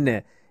guys. I've been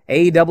to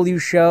AEW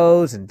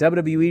shows and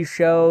WWE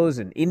shows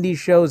and indie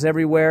shows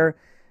everywhere.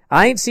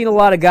 I ain't seen a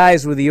lot of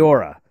guys with the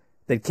aura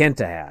that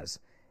Kenta has.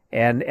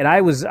 And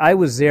I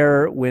was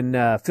there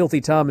when Filthy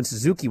Tom and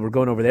Suzuki were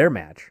going over their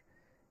match.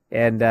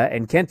 And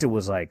Kenta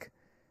was like,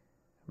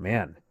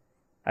 man,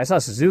 I saw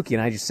Suzuki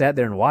and I just sat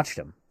there and watched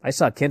him. I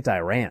saw Kenta, I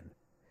ran.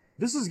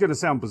 This is going to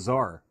sound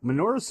bizarre.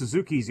 Minoru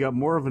Suzuki's got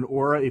more of an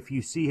aura if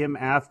you see him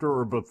after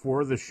or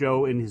before the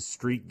show in his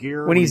street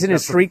gear. When he's in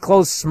his street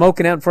clothes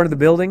smoking out in front of the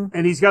building?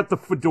 And he's got the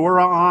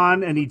fedora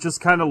on, and he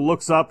just kind of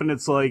looks up, and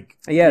it's like,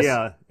 yes.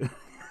 Yeah.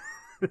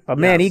 But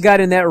man, he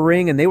got in that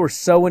ring, and they were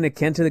so into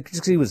Kenta just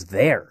because he was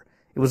there.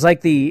 It was like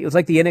the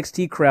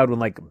NXT crowd when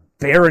like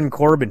Baron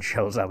Corbin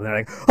shows up, and they're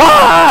like,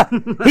 ah!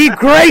 He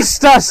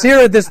graced us here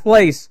at this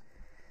place!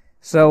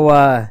 So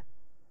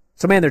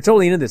man, they're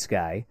totally into this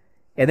guy.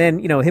 And then,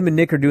 him and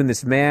Nick are doing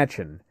this match,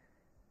 and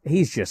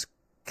he's just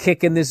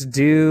kicking this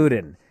dude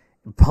and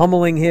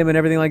pummeling him and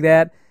everything like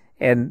that.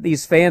 And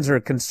these fans are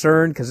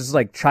concerned because this is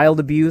like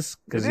child abuse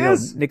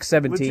because, Nick's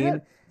 17.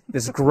 Legit.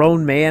 This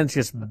grown man's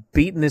just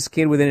beating this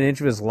kid within an inch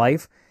of his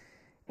life.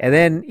 And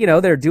then,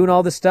 they're doing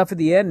all this stuff at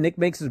the end. Nick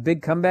makes his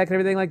big comeback and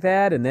everything like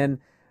that. And then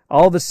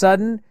all of a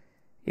sudden,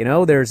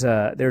 there's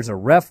a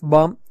ref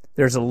bump.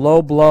 There's a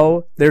low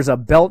blow. There's a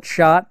belt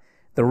shot.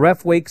 The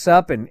ref wakes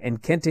up, and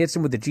Kenta hits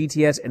him with the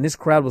GTS, and this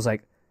crowd was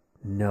like,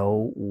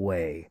 no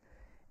way.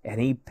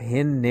 And he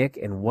pinned Nick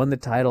and won the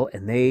title,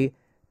 and they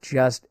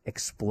just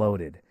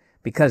exploded.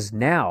 Because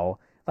now,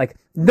 like,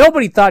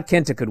 nobody thought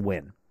Kenta could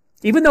win.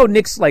 Even though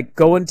Nick's, like,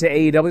 going to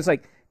AEW, it's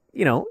like,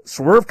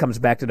 Swerve comes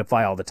back to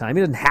Defy all the time.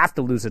 He doesn't have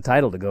to lose the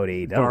title to go to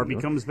AEW. Darby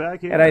comes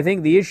back, yeah. And I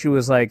think the issue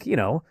is, like,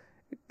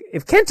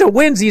 if Kenta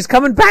wins, he's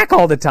coming back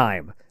all the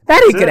time.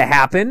 That ain't going to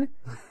happen.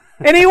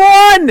 And he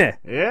won!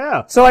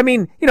 Yeah. So, I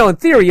mean, in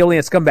theory, he only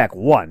has to come back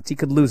once. He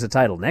could lose the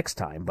title next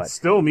time. But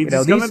still means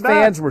he's coming these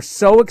back. fans were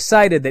so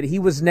excited that he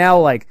was now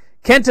like,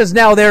 Kenta's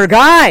now their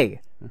guy!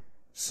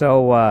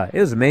 So, it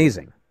was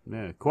amazing.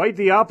 Yeah, quite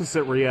the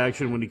opposite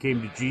reaction when he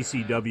came to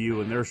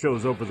GCW and their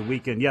shows over the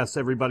weekend. Yes,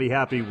 everybody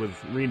happy with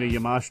Rina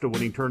Yamashita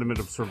winning Tournament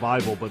of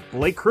Survival, but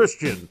Blake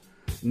Christian,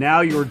 now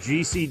your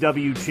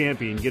GCW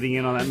champion, getting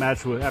in on that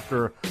match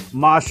after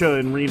Masha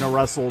and Rina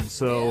wrestled.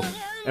 So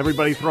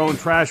everybody throwing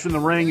trash in the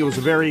ring. It was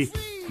a very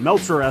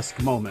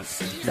Meltzer-esque moment.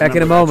 Back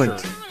in a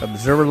moment.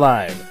 Observer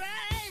Live.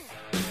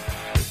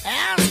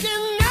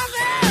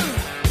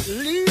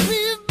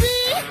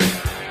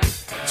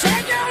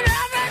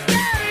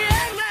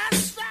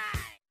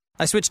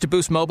 I switched to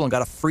Boost Mobile and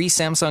got a free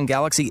Samsung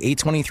Galaxy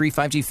A23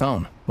 5G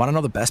phone. Want to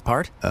know the best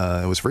part?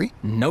 It was free?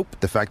 Nope.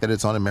 The fact that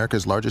it's on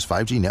America's largest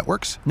 5G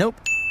networks? Nope.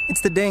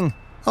 It's the ding.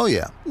 Oh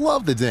yeah,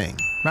 love the ding.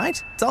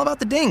 Right? It's all about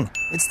the ding.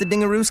 It's the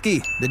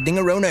dingarooski, the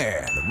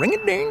dingaroner, the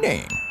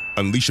ring-a-ding-ding.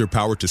 Unleash your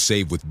power to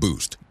save with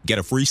Boost. Get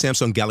a free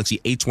Samsung Galaxy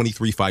A23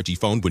 5G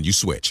phone when you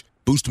switch.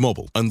 Boost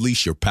Mobile.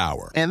 Unleash your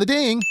power. And the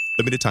ding.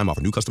 Limited time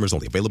offer. New customers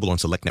only. Available on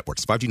select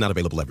networks. 5G not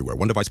available everywhere.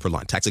 One device per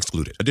line. Tax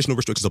excluded. Additional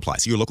restrictions apply.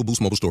 See your local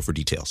Boost Mobile store for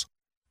details.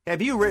 Have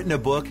you written a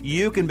book?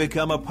 You can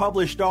become a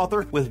published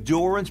author with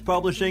Dorrance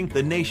Publishing,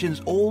 the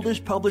nation's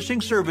oldest publishing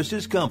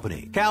services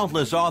company.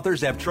 Countless authors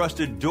have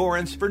trusted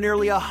Dorrance for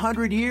nearly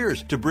 100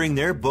 years to bring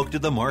their book to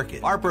the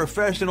market. Our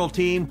professional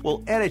team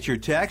will edit your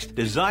text,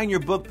 design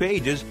your book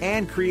pages,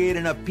 and create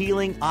an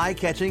appealing,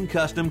 eye-catching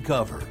custom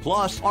cover.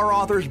 Plus, our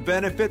authors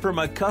benefit from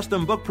a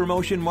custom book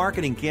promotion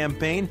marketing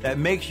campaign that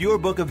makes your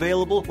book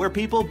available where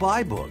people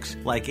buy books,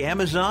 like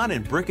Amazon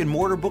and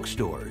brick-and-mortar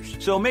bookstores.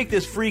 So make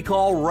this free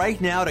call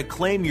right now to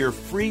claim your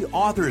free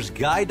author's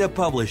guide to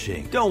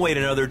publishing. Don't wait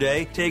another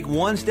day. Take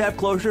one step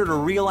closer to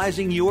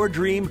realizing your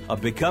dream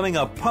of becoming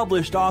a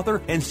published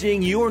author and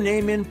seeing your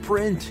name in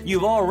print.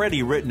 You've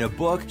already written a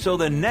book, so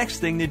the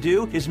next thing to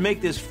do is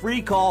make this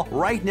free call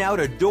right now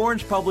to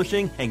Dorrance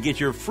Publishing and get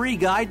your free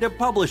guide to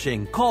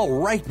publishing. Call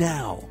right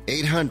now.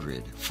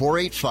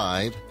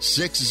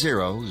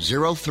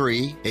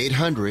 800-485-6003.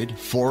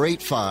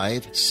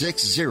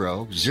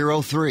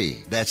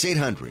 800-485-6003. That's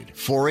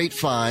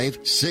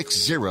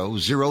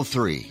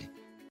 800-485-6003.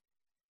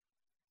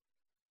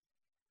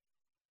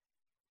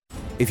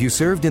 If you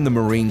served in the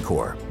Marine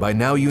Corps, by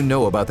now you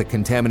know about the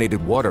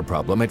contaminated water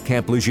problem at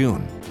Camp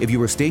Lejeune. If you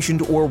were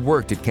stationed or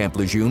worked at Camp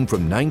Lejeune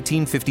from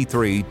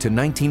 1953 to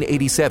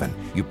 1987,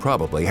 you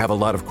probably have a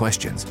lot of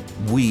questions.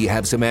 We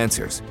have some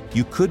answers.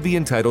 You could be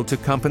entitled to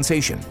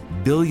compensation.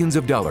 Billions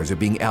of dollars are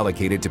being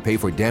allocated to pay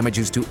for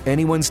damages to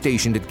anyone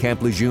stationed at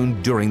Camp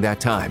Lejeune during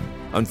that time.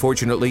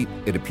 Unfortunately,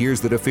 it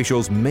appears that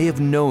officials may have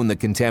known the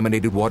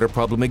contaminated water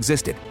problem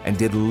existed and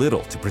did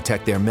little to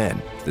protect their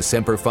men. The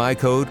Sempervive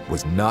code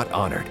was not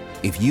honored.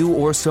 If you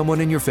or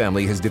someone in your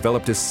family has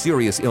developed a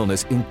serious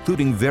illness,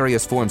 including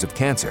various forms of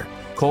cancer,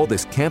 call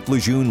this Camp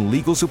Lejeune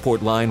legal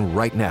support line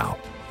right now.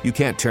 You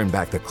can't turn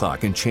back the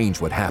clock and change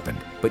what happened,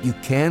 but you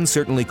can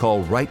certainly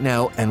call right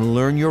now and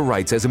learn your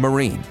rights as a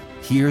Marine.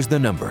 Here's the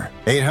number.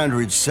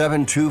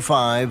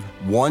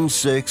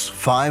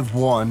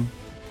 800-725-1651.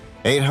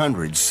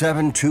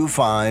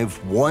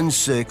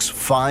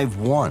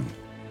 800-725-1651.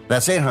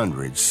 That's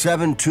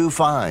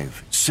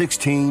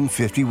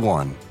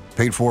 800-725-1651.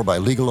 Paid for by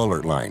Legal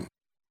Alert Line.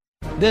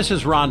 This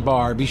is Ron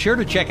Barr. Be sure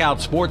to check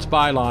out Sports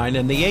Byline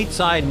and the 8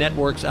 Side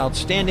Network's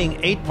outstanding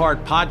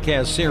 8-part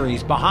podcast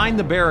series, Behind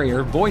the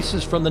Barrier,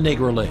 Voices from the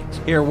Negro Leagues.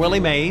 Hear Willie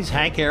Mays,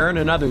 Hank Aaron,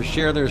 and others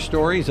share their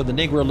stories of the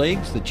Negro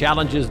Leagues, the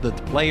challenges that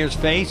the players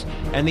face,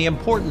 and the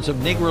importance of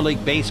Negro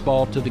League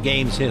baseball to the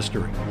game's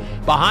history.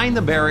 Behind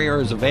the Barrier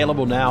is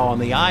available now on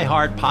the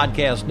iHeart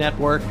Podcast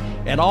Network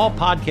and all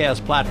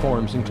podcast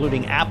platforms,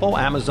 including Apple,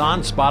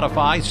 Amazon,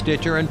 Spotify,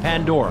 Stitcher, and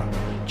Pandora.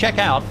 Check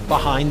out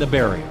Behind the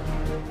Barrier.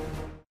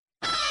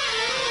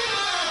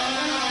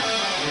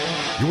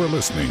 You are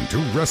listening to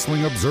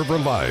Wrestling Observer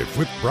Live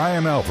with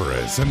Bryan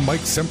Alvarez and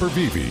Mike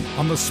Sempervive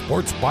on the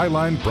Sports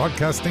Byline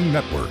Broadcasting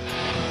Network.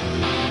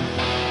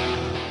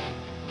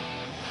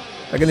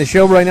 Back in the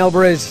show, Bryan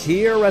Alvarez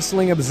here,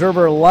 Wrestling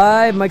Observer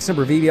Live. Mike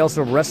Sempervive,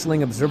 also of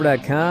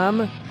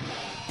WrestlingObserver.com.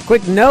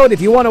 Quick note, if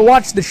you want to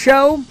watch the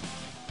show,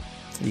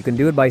 you can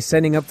do it by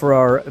signing up for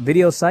our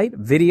video site,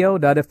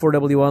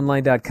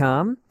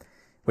 video.f4wonline.com,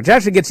 which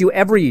actually gets you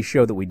every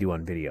show that we do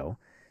on video.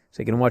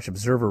 So you can watch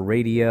Observer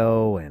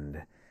Radio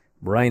and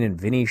Bryan and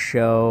Vinny's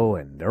show,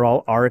 and they're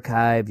all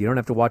archived. You don't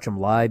have to watch them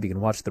live. You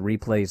can watch the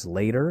replays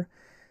later.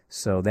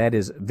 So that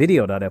is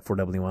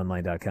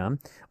video.f4wonline.com.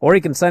 Or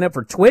you can sign up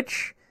for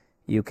Twitch.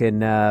 You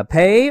can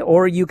pay,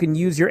 or you can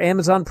use your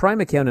Amazon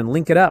Prime account and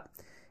link it up.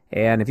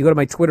 And if you go to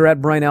my Twitter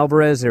at Bryan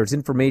Alvarez, there's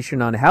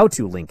information on how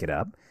to link it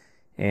up.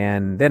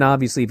 And then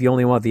obviously, if you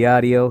only want the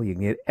audio, you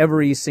can get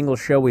every single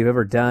show we've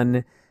ever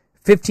done.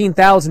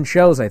 15,000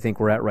 shows, I think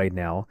we're at right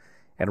now,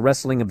 at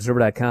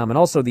WrestlingObserver.com, and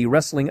also the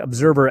Wrestling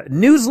Observer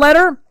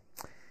newsletter.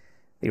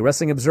 The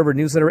Wrestling Observer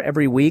newsletter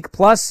every week,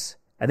 plus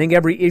I think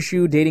every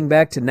issue dating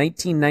back to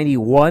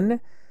 1991,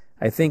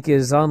 I think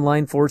is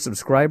online for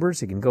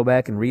subscribers. You can go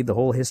back and read the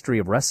whole history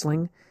of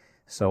wrestling.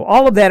 So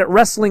all of that at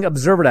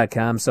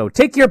WrestlingObserver.com. So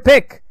take your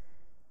pick.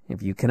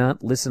 If you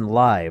cannot listen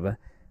live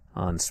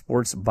on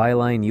Sports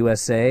Byline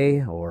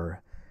USA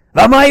or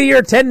the mightier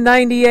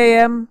 1090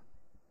 AM,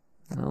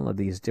 all of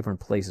these different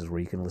places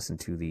where you can listen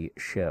to the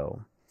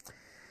show.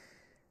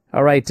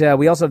 All right,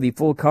 we also have the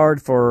full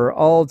card for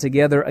All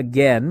Together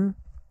Again.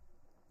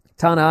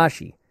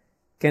 Tanahashi,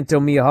 Kento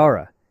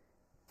Miyahara,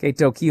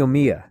 Kaito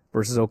Kiyomiya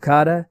versus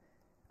Okada.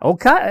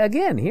 Okada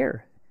again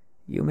here.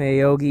 Yume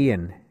Yogi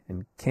and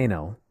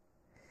Kano.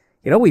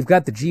 You know, we've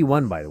got the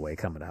G1, by the way,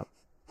 coming up.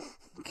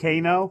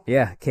 Kano?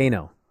 Yeah,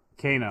 Kano.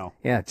 Kano.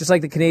 Yeah, just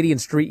like the Canadian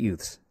Street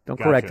Youths. Don't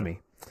correct me.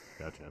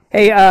 Gotcha.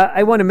 Hey,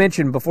 I want to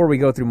mention, before we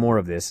go through more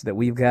of this, that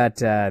we've got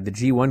the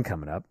G1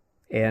 coming up.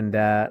 And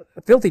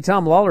Filthy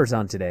Tom Lawler's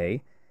on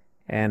today,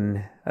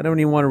 and I don't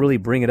even want to really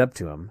bring it up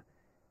to him,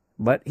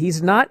 but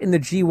he's not in the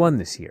G1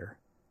 this year.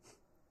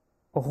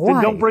 Why?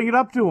 Then don't bring it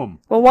up to him.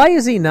 Well, why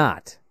is he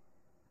not?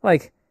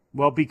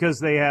 Well, because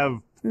they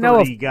have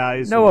 30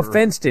 guys. No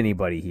offense to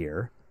anybody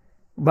here,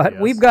 but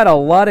we've got a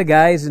lot of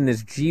guys in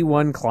this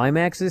G1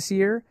 climax this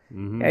year,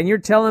 and you're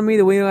telling me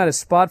that we don't got a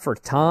spot for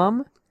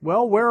Tom?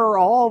 Well, where are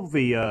all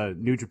the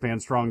New Japan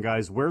Strong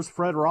guys? Where's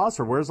Fred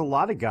Rosser? Where's a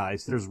lot of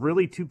guys? There's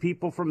really two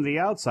people from the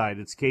outside.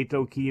 It's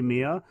Kaito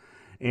Kiyomiya,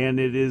 and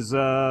it is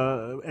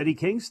Eddie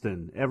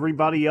Kingston.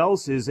 Everybody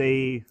else is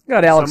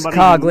got Alex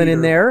Coughlin in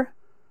there.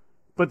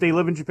 But they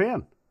live in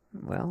Japan.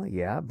 Well,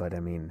 yeah, but I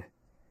mean,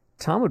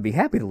 Tom would be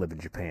happy to live in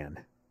Japan.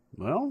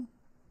 Well,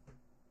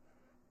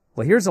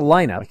 here's a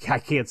lineup. I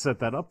can't set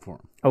that up for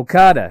him.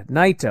 Okada,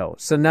 Naito,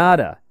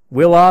 Sanada,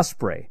 Will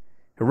Ospreay,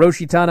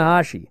 Hiroshi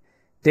Tanahashi,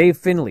 Dave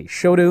Finlay,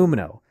 Shota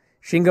Umino,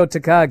 Shingo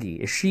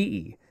Takagi,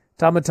 Ishii,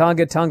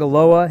 Tamatanga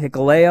Tangaloa,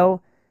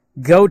 Hikuleo,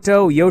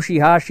 Goto,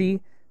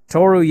 Yoshihashi,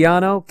 Toru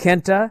Yano,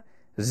 Kenta,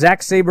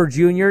 Zack Sabre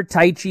Jr.,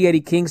 Taichi,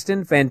 Eddie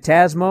Kingston,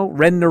 Phantasmo,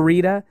 Ren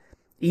Narita,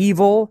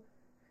 Evil.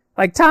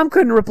 Tom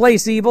couldn't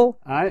replace Evil.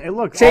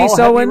 Look, Chase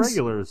all Owens.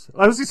 Regulars.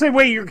 I was going to say,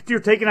 wait,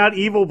 you're taking out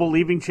Evil, but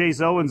leaving Chase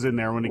Owens in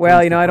there when it comes Well,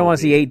 I don't want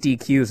to see 8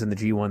 DQs in the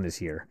G1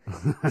 this year.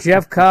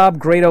 Jeff Cobb,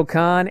 Great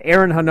O'Khan,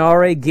 Aaron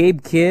Hanare,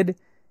 Gabe Kidd,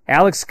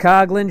 Alex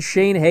Coughlin,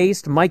 Shane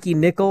Haste, Mikey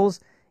Nichols,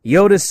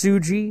 Yota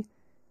Tsuji,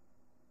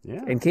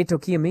 and Kaito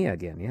Kiyomiya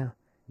again,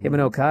 Him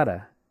and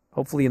Okada,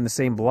 hopefully in the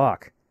same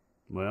block.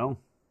 Well,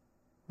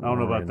 I don't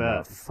know about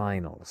that. The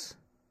finals.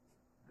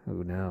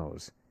 Who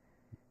knows?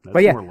 That's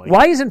but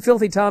why isn't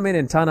Filthy Tom in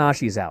and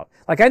Tanahashi's out?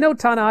 I know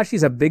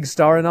Tanahashi's a big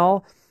star and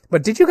all,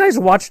 but did you guys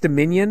watch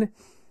Dominion?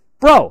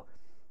 Bro,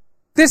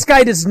 this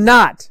guy does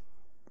not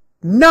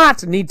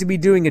need to be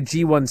doing a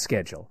G1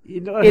 schedule.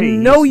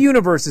 In no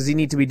universe does he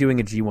need to be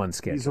doing a G1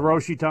 schedule. He's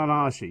Hiroshi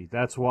Tanahashi.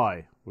 That's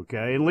why.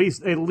 Okay, at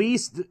least,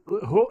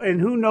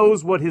 and who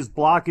knows what his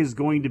block is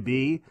going to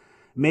be?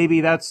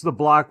 Maybe that's the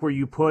block where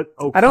you put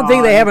O'Khan. I don't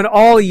think they have an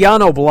all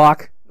Yano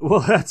block.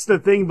 Well, that's the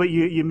thing, but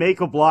you make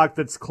a block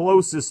that's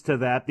closest to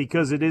that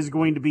because it is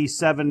going to be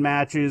 7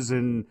 matches,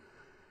 and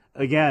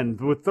again,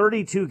 with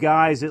 32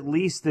 guys, at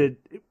least it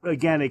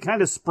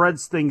kind of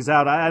spreads things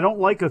out. I don't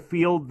like a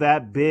field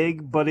that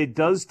big, but it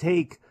does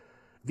take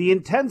the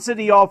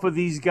intensity off of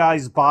these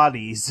guys'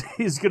 bodies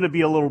is going to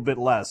be a little bit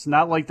less.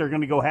 Not like they're going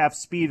to go half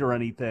speed or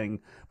anything,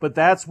 but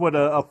that's what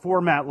a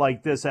format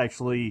like this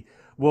actually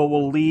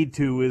will lead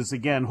to is,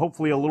 again,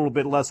 hopefully a little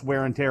bit less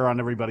wear and tear on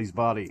everybody's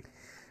body.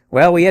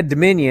 Well, we had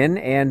Dominion,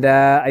 and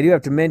I do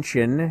have to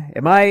mention,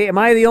 am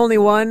I the only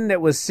one that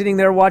was sitting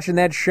there watching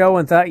that show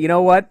and thought, you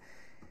know what?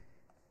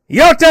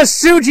 Yota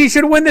Tsuji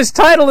should win this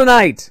title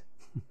tonight.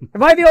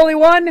 Am I the only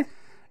one?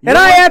 And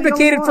I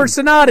advocated for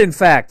Sonata, in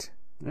fact.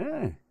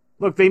 Yeah.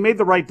 Look, they made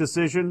the right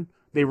decision.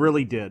 They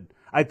really did.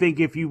 I think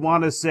if you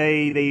want to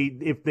say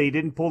if they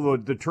didn't pull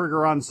the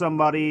trigger on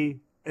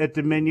somebody at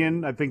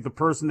Dominion, I think the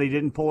person they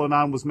didn't pull it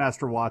on was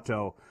Master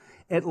Wato.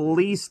 At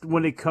least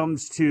when it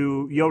comes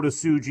to Yota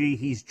Tsuji,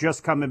 he's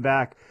just coming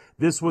back.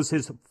 This was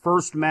his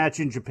first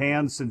match in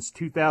Japan since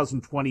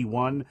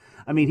 2021.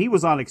 I mean, he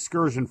was on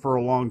excursion for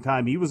a long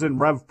time. He was in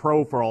Rev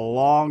Pro for a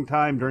long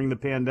time during the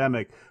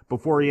pandemic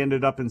before he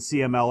ended up in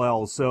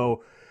CMLL.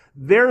 So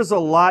there's a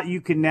lot you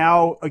can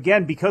now,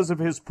 again, because of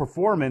his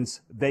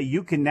performance, that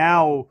you can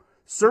now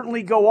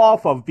certainly go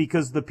off of,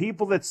 because the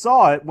people that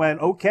saw it went,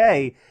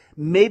 okay,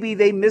 maybe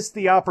they missed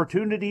the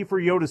opportunity for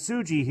Yota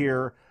Tsuji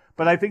here.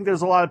 But I think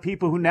there's a lot of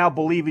people who now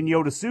believe in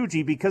Yota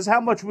Tsuji, because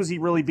how much was he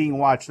really being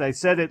watched? I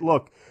said it,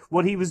 look,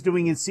 what he was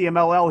doing in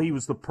CMLL, he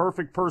was the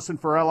perfect person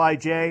for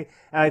LIJ,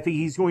 and I think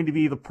he's going to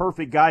be the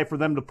perfect guy for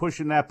them to push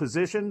in that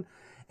position.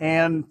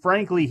 And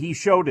frankly, he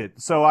showed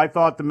it. So I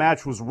thought the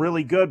match was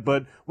really good.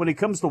 But when it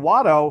comes to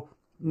Wato,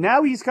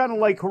 now he's kind of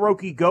like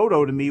Hiroki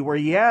Goto to me, where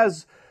he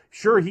has,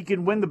 sure, he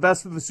can win the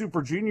best of the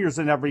Super Juniors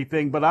and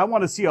everything, but I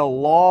want to see a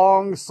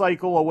long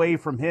cycle away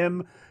from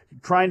him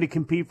trying to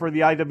compete for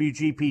the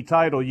IWGP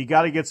title. You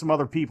got to get some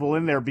other people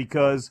in there,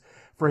 because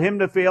for him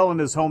to fail in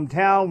his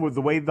hometown with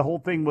the way the whole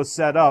thing was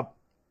set up,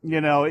 you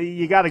know,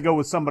 you got to go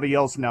with somebody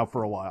else now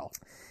for a while.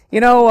 You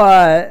know,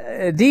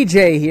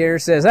 DJ here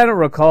says, I don't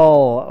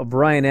recall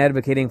Bryan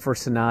advocating for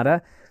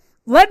Sonata.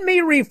 Let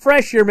me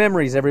refresh your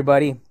memories,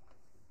 everybody.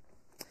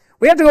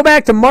 We have to go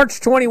back to March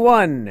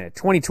 21,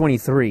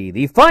 2023,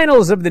 the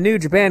finals of the New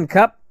Japan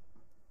Cup.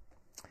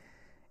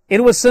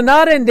 It was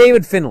Sonata and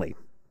David Finlay.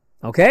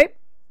 Okay?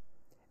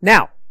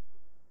 Now,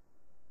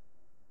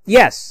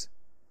 yes,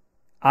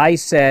 I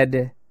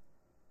said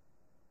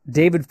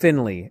David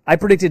Finlay. I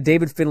predicted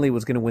David Finlay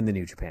was going to win the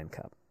New Japan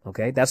Cup.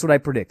 Okay? That's what I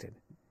predicted.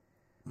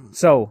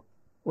 So,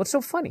 what's so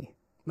funny?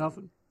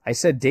 Nothing. I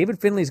said David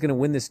Finlay is going to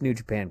win this New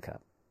Japan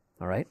Cup.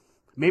 All right?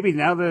 Maybe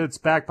now that it's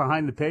back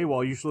behind the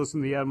paywall, you should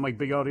listen to the Adam Mike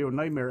Big Audio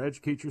Nightmare.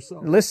 Educate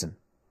yourself. Listen,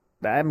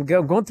 I'm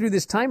going through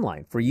this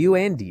timeline for you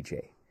and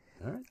DJ.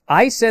 All right.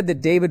 I said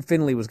that David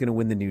Finlay was going to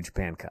win the New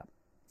Japan Cup,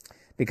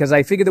 because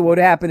I figured that what would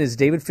happen is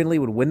David Finlay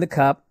would win the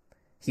cup.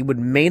 He would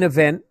main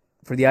event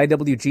for the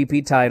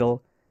IWGP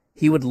title.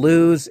 He would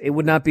lose. It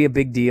would not be a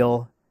big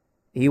deal.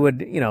 He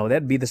would, you know,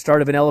 that'd be the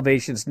start of an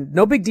elevation. It's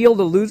no big deal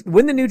to lose,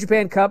 win the New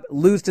Japan Cup,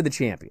 lose to the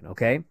champion,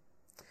 okay?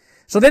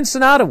 So then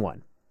Sonata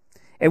won.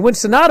 And when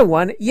Sonata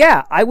won,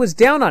 yeah, I was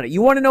down on it.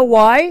 You want to know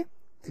why?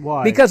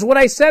 Why? Because what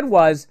I said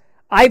was,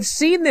 I've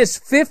seen this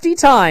 50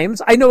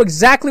 times. I know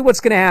exactly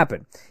what's going to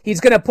happen. He's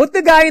going to put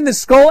the guy in the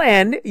skull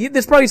end.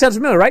 This probably sounds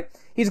familiar, right?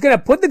 He's going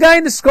to put the guy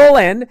in the skull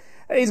end.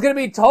 He's going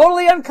to be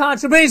totally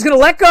unconscious, but he's going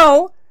to let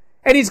go.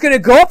 And he's going to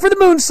go up for the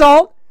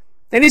moonsault.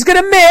 And he's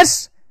going to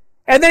miss.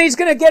 And then he's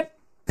going to get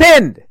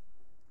pinned.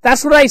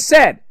 That's what I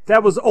said.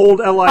 That was old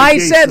LIJ. I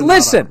said, Sonata.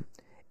 listen,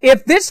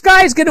 if this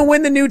guy's going to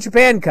win the New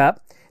Japan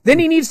Cup, then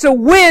he needs to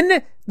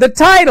win the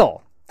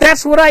title.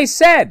 That's what I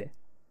said.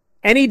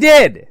 And he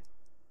did.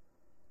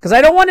 Because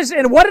I don't want to,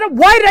 and why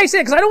did I say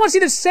it? Because I don't want to see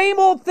the same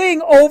old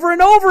thing over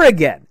and over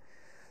again.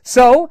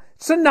 So,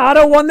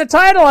 Sonata won the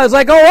title. I was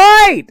like, all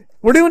right,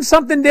 we're doing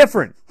something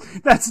different.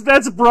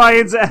 That's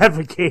Bryan's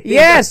advocating.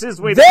 Yes. That's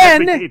his way to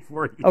advocate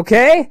for you.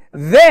 Okay.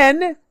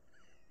 Then,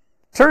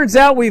 turns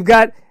out we've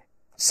got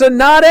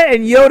Sonata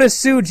and Yota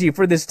Tsuji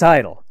for this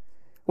title.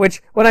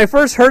 Which, when I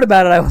first heard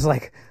about it, I was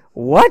like,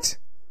 what?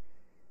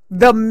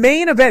 The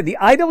main event, the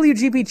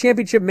IWGP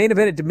Championship main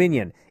event at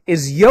Dominion,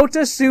 is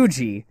Yota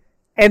Tsuji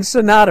and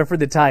Sonata for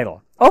the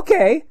title.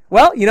 Okay.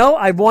 Well, you know,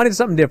 I wanted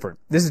something different.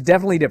 This is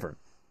definitely different.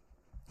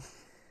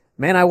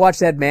 Man, I watched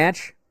that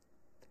match,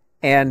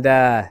 and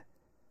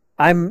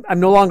I'm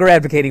no longer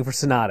advocating for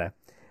Sonata.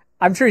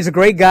 I'm sure he's a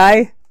great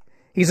guy.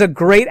 He's a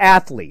great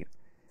athlete.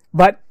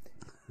 But,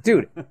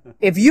 dude,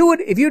 if you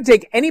would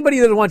take anybody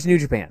that wants New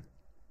Japan,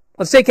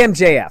 let's take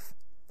MJF,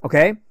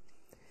 okay?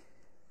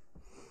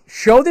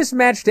 Show this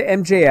match to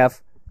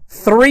MJF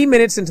 3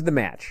 minutes into the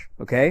match,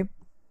 okay?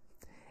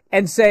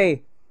 And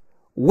say,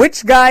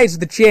 which guy's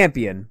the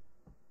champion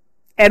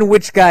and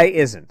which guy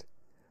isn't.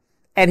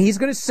 And he's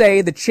going to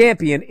say the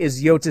champion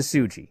is Yota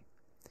Tsuji.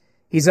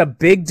 He's a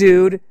big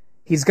dude.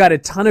 He's got a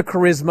ton of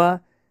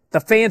charisma. The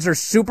fans are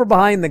super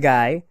behind the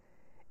guy.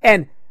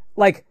 And,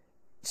 like,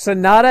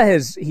 Sonata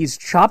he's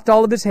chopped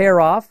all of his hair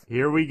off.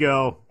 Here we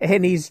go.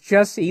 And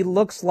he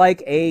looks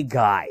like a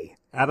guy.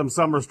 Adam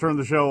Summers turned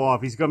the show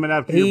off. He's coming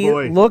after your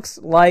boy. He looks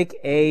like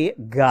a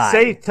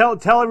guy.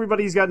 Tell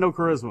everybody he's got no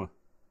charisma.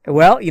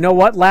 Well, you know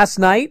what? Last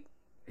night,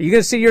 are you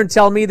going to sit here and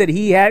tell me that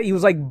he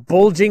was like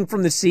bulging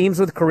from the seams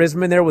with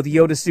charisma in there with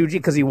Yota Tsuji?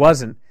 Because he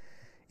wasn't.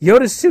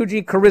 Yota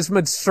Tsuji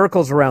charisma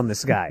circles around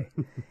this guy.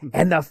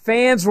 And the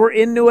fans were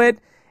into it.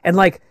 And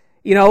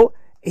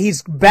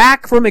he's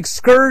back from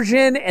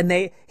excursion, and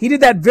he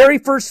did that very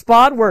first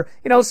spot where,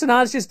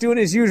 Sanada's just doing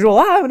his usual,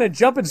 I'm going to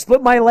jump and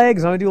split my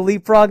legs, I'm going to do a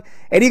leapfrog,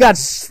 and he got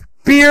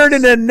speared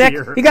in the neck.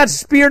 He got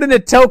speared into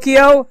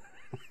Tokyo,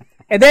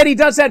 and then he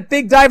does that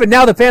big dive, and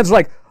now the fans are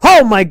like,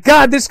 oh my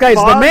God, this guy's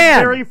the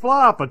man. Fosbury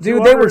Flop.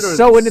 Dude, they were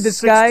so into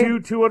this guy.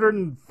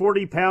 6'2",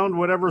 240-pound,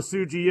 whatever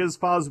Tsuji is,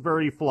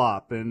 Fosbury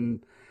Flop.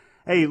 And,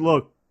 hey,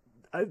 look,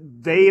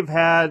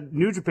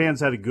 New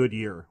Japan's had a good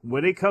year.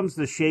 When it comes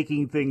to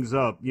shaking things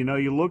up,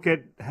 you look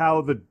at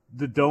how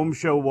the Dome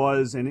show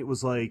was, and it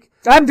was like...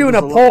 I'm doing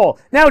a poll.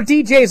 Now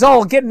DJ's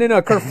all getting in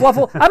a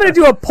kerfluffle. I'm going to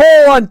do a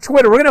poll on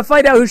Twitter. We're going to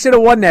find out who should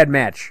have won that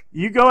match.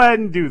 You go ahead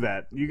and do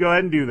that.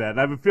 I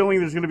have a feeling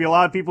there's going to be a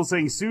lot of people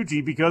saying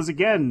Tsuji because,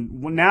 again,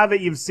 now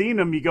that you've seen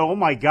him, you go, oh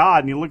my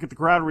God, and you look at the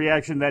crowd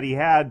reaction that he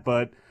had,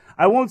 but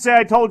I won't say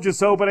I told you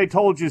so, but I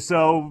told you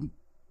so.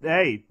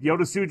 Hey,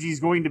 Yota Tsuji's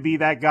going to be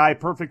that guy,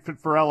 perfect fit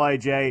for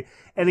LIJ.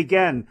 And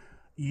again,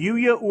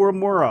 Yuya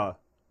Uemura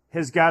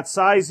has got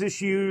size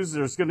issues.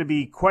 There's going to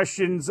be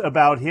questions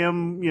about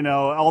him,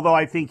 although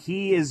I think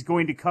he is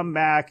going to come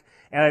back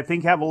and I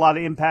think have a lot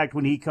of impact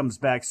when he comes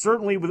back.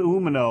 Certainly with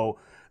Umino,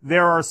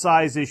 there are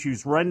size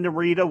issues. Ren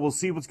Narita, we'll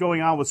see what's going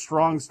on with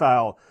Strong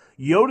Style.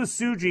 Yota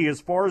Tsuji,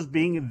 as far as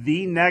being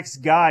the next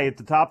guy at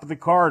the top of the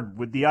card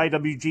with the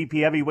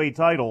IWGP Heavyweight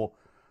title,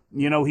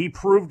 he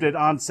proved it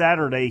on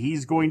Saturday.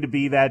 He's going to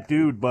be that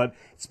dude. But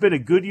it's been a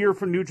good year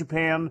for New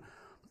Japan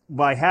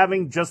by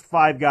having just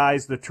 5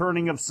 guys, the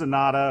turning of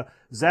Sanada,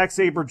 Zack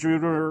Sabre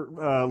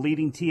Jr.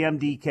 Leading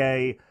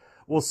TMDK.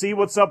 We'll see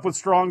what's up with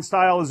Strong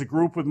Style as a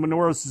group with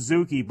Minoru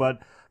Suzuki.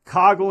 But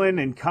Coughlin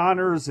and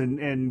Connors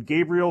and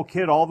Gabriel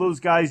Kidd, all those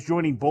guys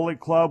joining Bullet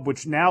Club,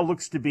 which now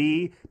looks to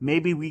be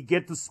maybe we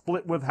get the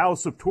split with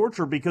House of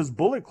Torture because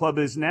Bullet Club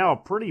is now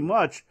pretty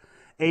much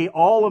a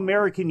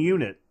all-American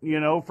unit,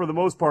 for the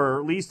most part, or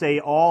at least a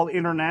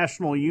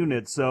all-international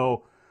unit.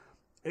 So,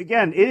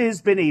 again, it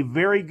has been a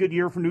very good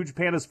year for New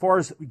Japan as far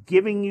as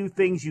giving you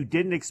things you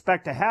didn't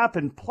expect to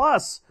happen.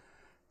 Plus,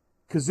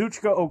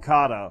 Kazuchika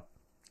Okada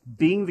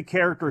being the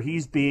character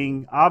he's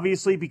being,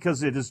 obviously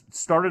because it has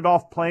started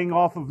off playing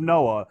off of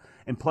Noah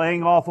and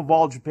playing off of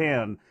All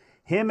Japan.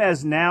 Him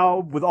as now,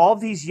 with all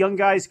these young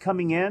guys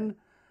coming in,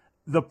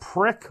 the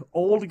prick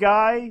old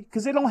guy,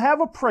 because they don't have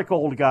a prick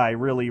old guy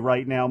really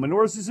right now.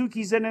 Minoru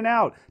Suzuki's in and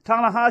out.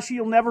 Tanahashi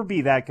will never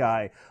be that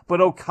guy.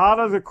 But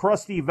Okada, the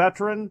crusty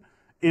veteran,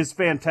 is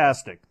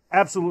fantastic.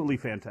 Absolutely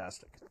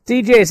fantastic.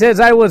 DJ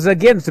says, I was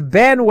against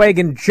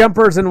bandwagon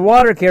jumpers and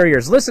water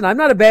carriers. Listen, I'm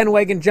not a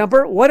bandwagon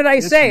jumper. What did I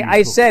say?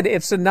 I said,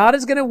 if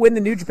Sanada's going to win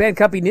the New Japan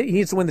Cup, he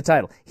needs to win the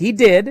title. He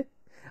did.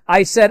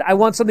 I said, I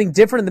want something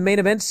different in the main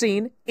event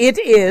scene. It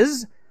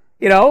is.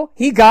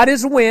 He got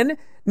his win.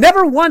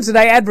 Never once did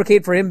I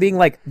advocate for him being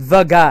like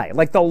the guy.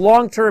 Like the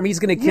long term, he's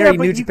going to carry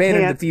New Japan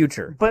in the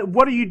future. But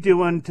what are you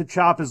doing to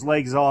chop his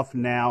legs off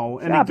now?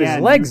 And chop his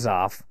legs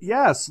off?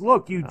 Yes.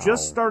 Look, you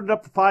just started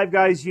up the 5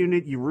 guys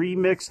unit. You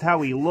remixed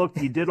how he looked.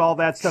 You did all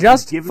that stuff.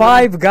 Just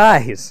 5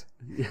 guys.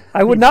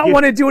 I would not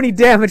want to do any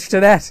damage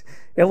to that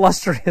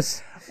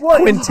illustrious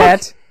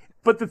quintet.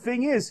 But the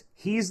thing is,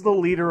 he's the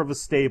leader of a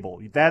stable.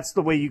 That's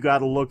the way you got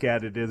to look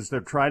at it. Is they're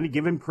trying to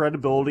give him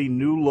credibility,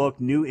 new look,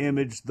 new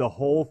image, the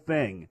whole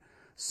thing.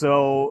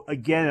 So,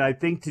 again, I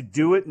think to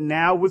do it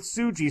now with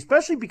Tsuji,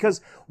 especially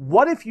because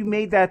what if you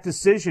made that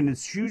decision and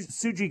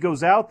Tsuji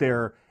goes out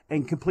there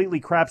and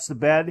completely craps the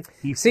bed,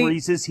 he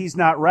freezes, he's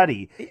not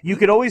ready. You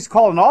could always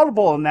call an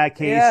audible in that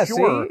case,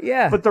 sure.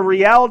 But the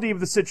reality of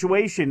the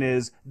situation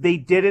is they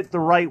did it the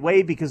right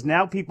way because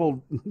now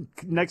people,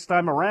 next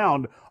time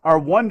around, are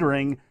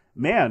wondering,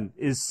 man,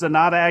 is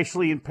Sanada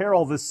actually in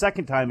peril this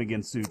second time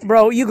against Tsuji?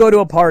 Bro, you go to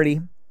a party,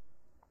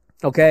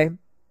 okay?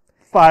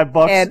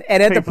 $5 and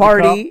at the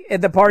party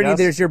yes.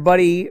 There's your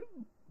buddy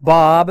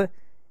Bob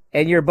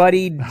and your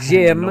buddy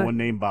Jim no one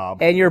named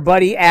Bob and your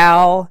buddy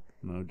Al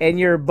and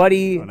your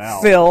buddy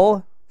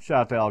Phil.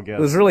 Shout out to Al Guest. It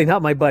was really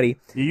not my buddy.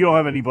 You don't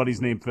have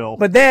anybody's named Phil.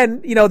 But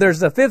then, there's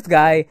the 5th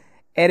guy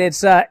and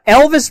it's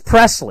Elvis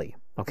Presley,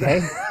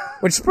 okay?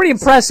 Which is pretty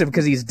impressive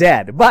because he's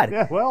dead. But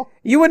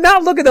you would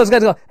not look at those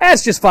guys and go,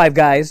 that's just 5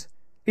 guys.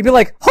 You'd be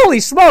like, holy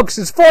smokes,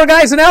 it's 4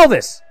 guys and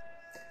Elvis.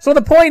 So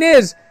the point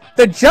is,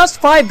 the just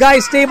 5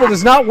 guys stable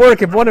does not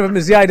work if one of them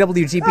is the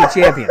IWGP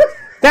champion.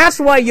 That's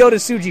why Yota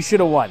Tsuji should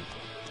have won.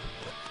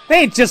 They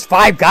ain't just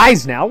 5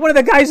 guys now. One of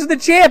the guys is the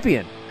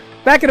champion.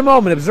 Back in a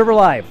moment, Observer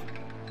Live.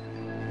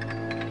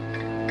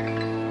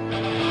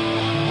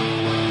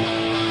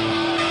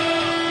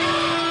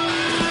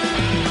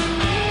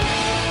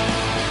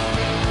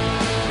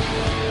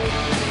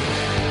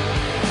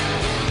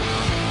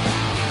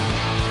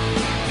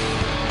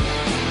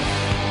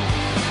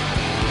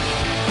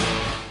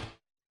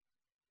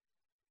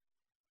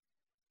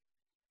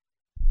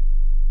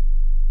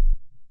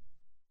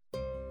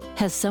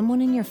 Has someone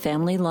in your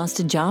family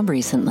lost a job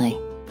recently,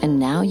 and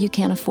now you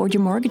can't afford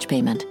your mortgage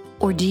payment?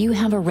 Or do you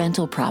have a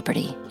rental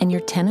property and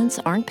your tenants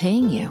aren't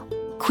paying you?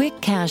 Quick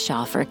Cash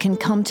Offer can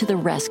come to the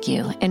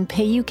rescue and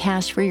pay you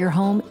cash for your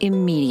home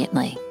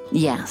immediately.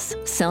 Yes,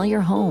 sell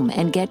your home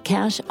and get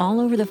cash all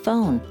over the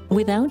phone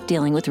without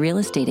dealing with real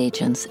estate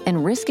agents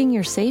and risking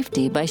your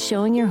safety by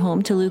showing your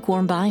home to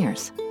lukewarm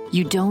buyers.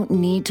 You don't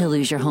need to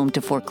lose your home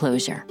to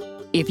foreclosure.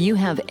 If you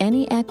have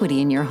any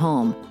equity in your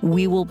home,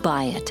 we will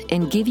buy it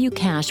and give you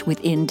cash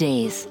within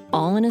days,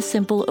 all in a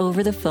simple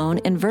over-the-phone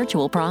and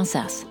virtual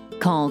process.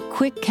 Call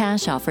Quick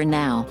Cash Offer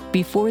now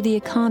before the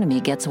economy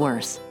gets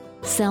worse.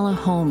 Sell a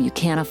home you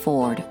can't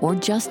afford or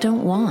just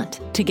don't want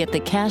to get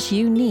the cash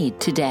you need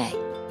today.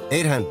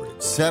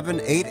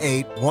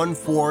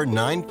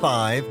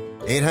 800-788-1495.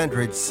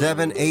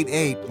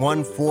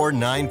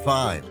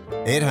 800-788-1495.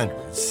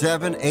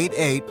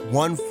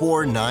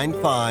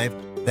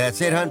 800-788-1495.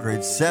 That's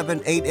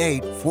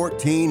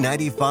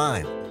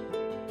 800-788-1495.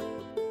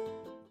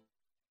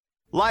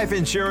 Life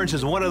insurance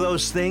is one of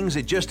those things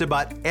that just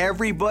about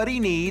everybody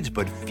needs,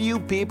 but few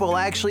people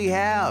actually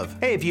have.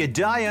 Hey, if you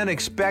die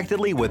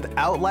unexpectedly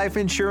without life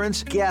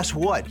insurance, guess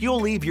what?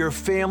 You'll leave your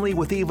family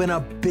with even a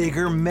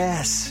bigger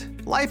mess.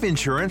 Life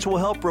insurance will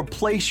help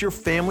replace your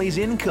family's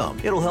income.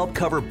 It'll help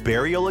cover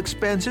burial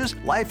expenses.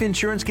 Life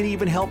insurance can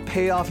even help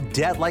pay off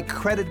debt like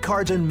credit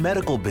cards and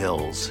medical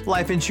bills.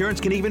 Life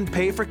insurance can even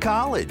pay for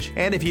college.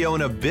 And if you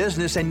own a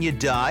business and you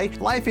die,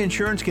 life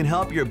insurance can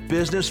help your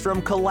business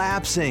from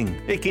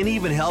collapsing. It can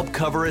even help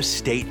cover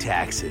estate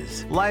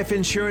taxes. Life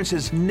insurance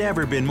has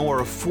never been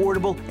more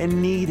affordable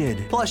and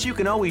needed. Plus, you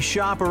can always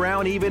shop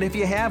around even if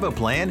you have a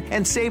plan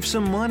and save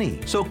some money.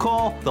 So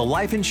call the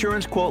Life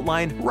Insurance Quote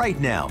Line right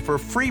now for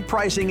free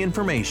pricing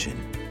information.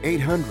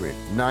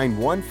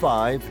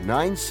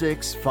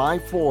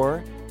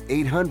 800-915-9654.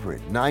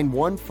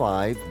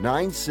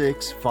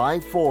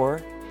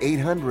 800-915-9654.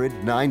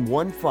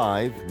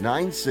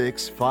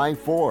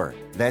 800-915-9654.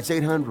 That's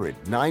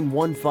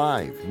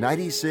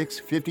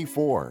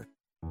 800-915-9654.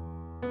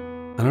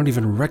 I don't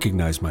even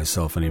recognize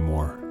myself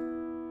anymore.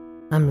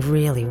 I'm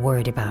really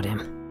worried about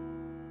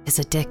him. His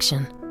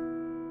addiction.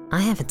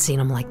 I haven't seen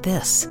him like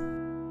this.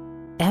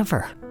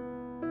 Ever.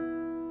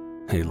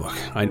 Hey, look,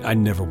 I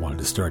never wanted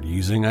to start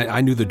using.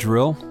 I knew the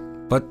drill,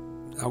 but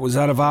I was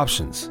out of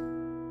options.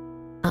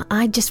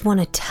 I just want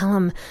to tell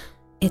him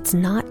it's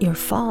not your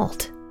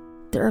fault.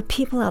 There are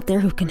people out there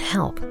who can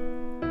help.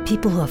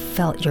 People who have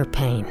felt your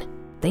pain.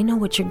 They know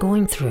what you're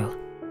going through.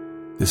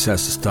 This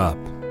has to stop.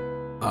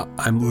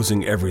 I'm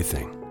losing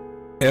everything.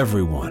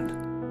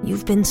 Everyone.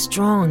 You've been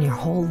strong your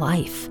whole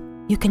life.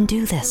 You can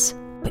do this,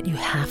 but you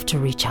have to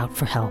reach out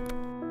for help.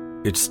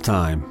 It's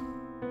time.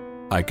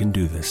 I can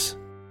do this.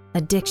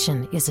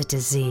 Addiction is a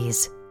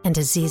disease, and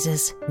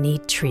diseases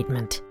need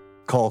treatment.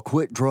 Call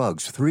Quit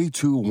Drugs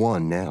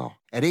 321 now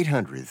at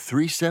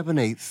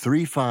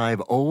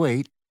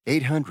 800-378-3508.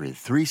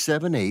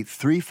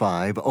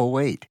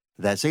 800-378-3508.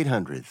 That's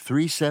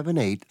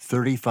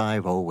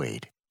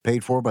 800-378-3508.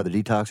 Paid for by the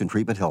Detox and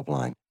Treatment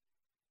Helpline.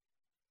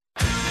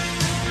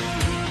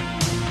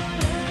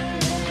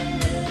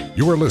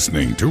 You are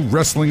listening to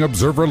Wrestling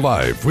Observer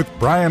Live with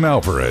Bryan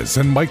Alvarez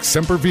and Mike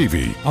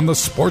Sempervive on the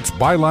Sports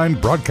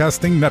Byline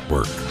Broadcasting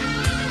Network.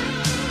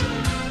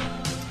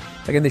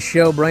 Back in the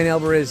show, Bryan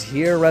Alvarez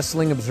here,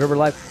 Wrestling Observer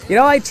Live. You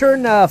know, I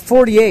turn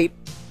 48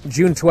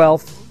 June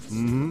 12th.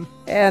 Mm-hmm.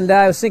 And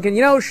I was thinking,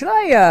 you know, should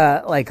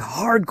I,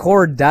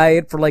 hardcore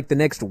diet for, the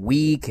next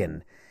week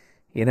and,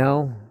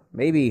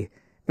 maybe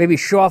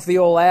show off the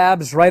old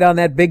abs right on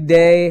that big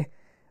day?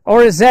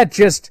 Or is that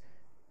just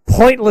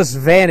pointless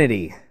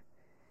vanity?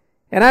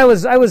 And I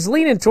was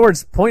leaning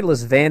towards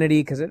pointless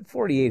vanity because at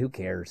 48, who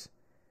cares?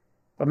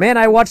 But man,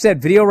 I watched that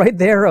video right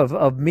there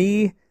of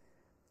me.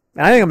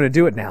 I think I'm going to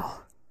do it now.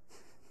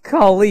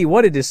 Golly,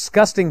 what a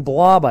disgusting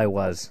blob I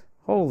was.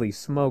 Holy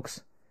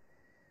smokes.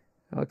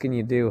 What can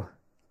you do?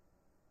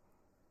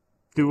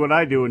 Do what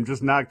I do and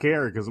just not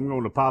care because I'm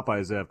going to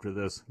Popeyes after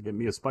this. Get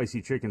me a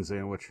spicy chicken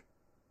sandwich.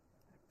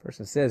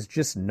 Person says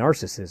just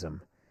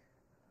narcissism.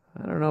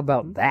 I don't know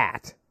about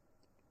that.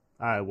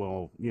 I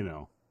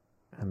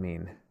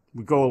mean,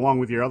 we go along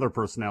with your other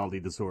personality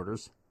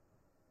disorders.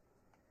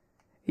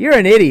 You're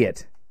an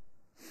idiot.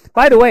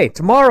 By the way,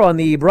 tomorrow on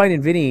the Bryan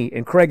and Vinny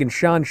and Craig and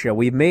Sean show,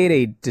 we've made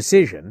a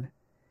decision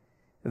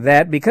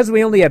that because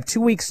we only have 2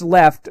 weeks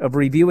left of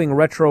reviewing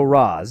Retro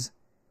Raws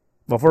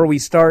before we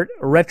start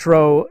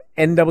Retro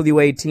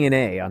NWA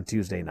TNA on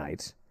Tuesday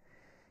nights,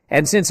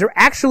 and since there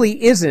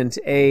actually isn't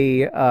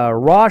a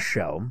Raw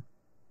show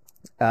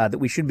that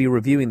we should be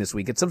reviewing this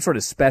week, it's some sort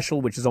of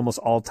special, which is almost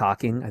all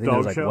talking. I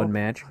think there's one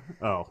match.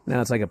 Oh.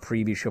 No, it's like a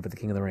preview show for the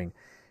King of the Ring.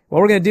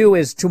 What we're going to do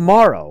is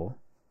tomorrow,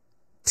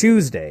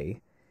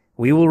 Tuesday,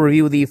 we will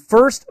review the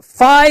first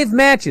 5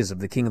 matches of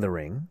the King of the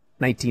Ring,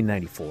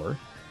 1994.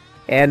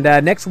 And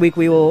next week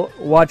we will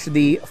watch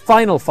the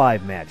final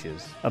 5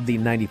 matches of the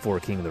 94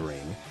 King of the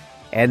Ring.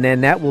 And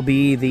then that will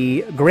be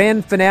the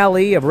grand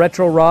finale of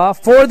Retro Raw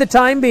for the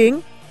time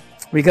being,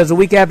 because the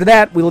week after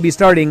that we will be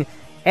starting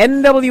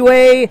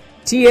NWA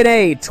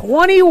TNA.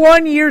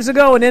 21 years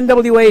ago in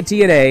NWA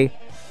TNA,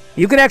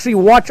 you can actually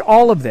watch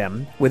all of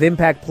them with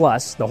Impact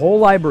Plus. The whole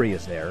library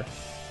is there.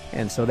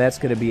 And so that's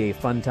going to be a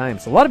fun time.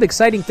 So a lot of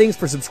exciting things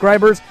for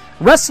subscribers.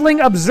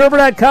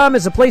 WrestlingObserver.com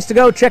is a place to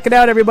go. Check it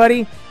out,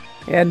 everybody.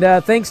 And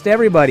thanks to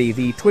everybody,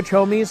 the Twitch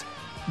homies,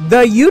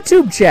 the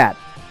YouTube chat.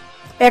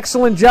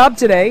 Excellent job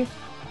today.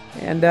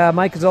 And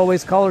Mike, as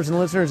always, callers and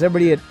listeners,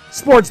 everybody at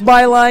Sports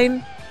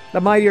Byline,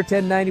 the Mightier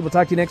 1090. We'll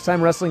talk to you next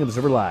time, Wrestling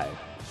Observer Live.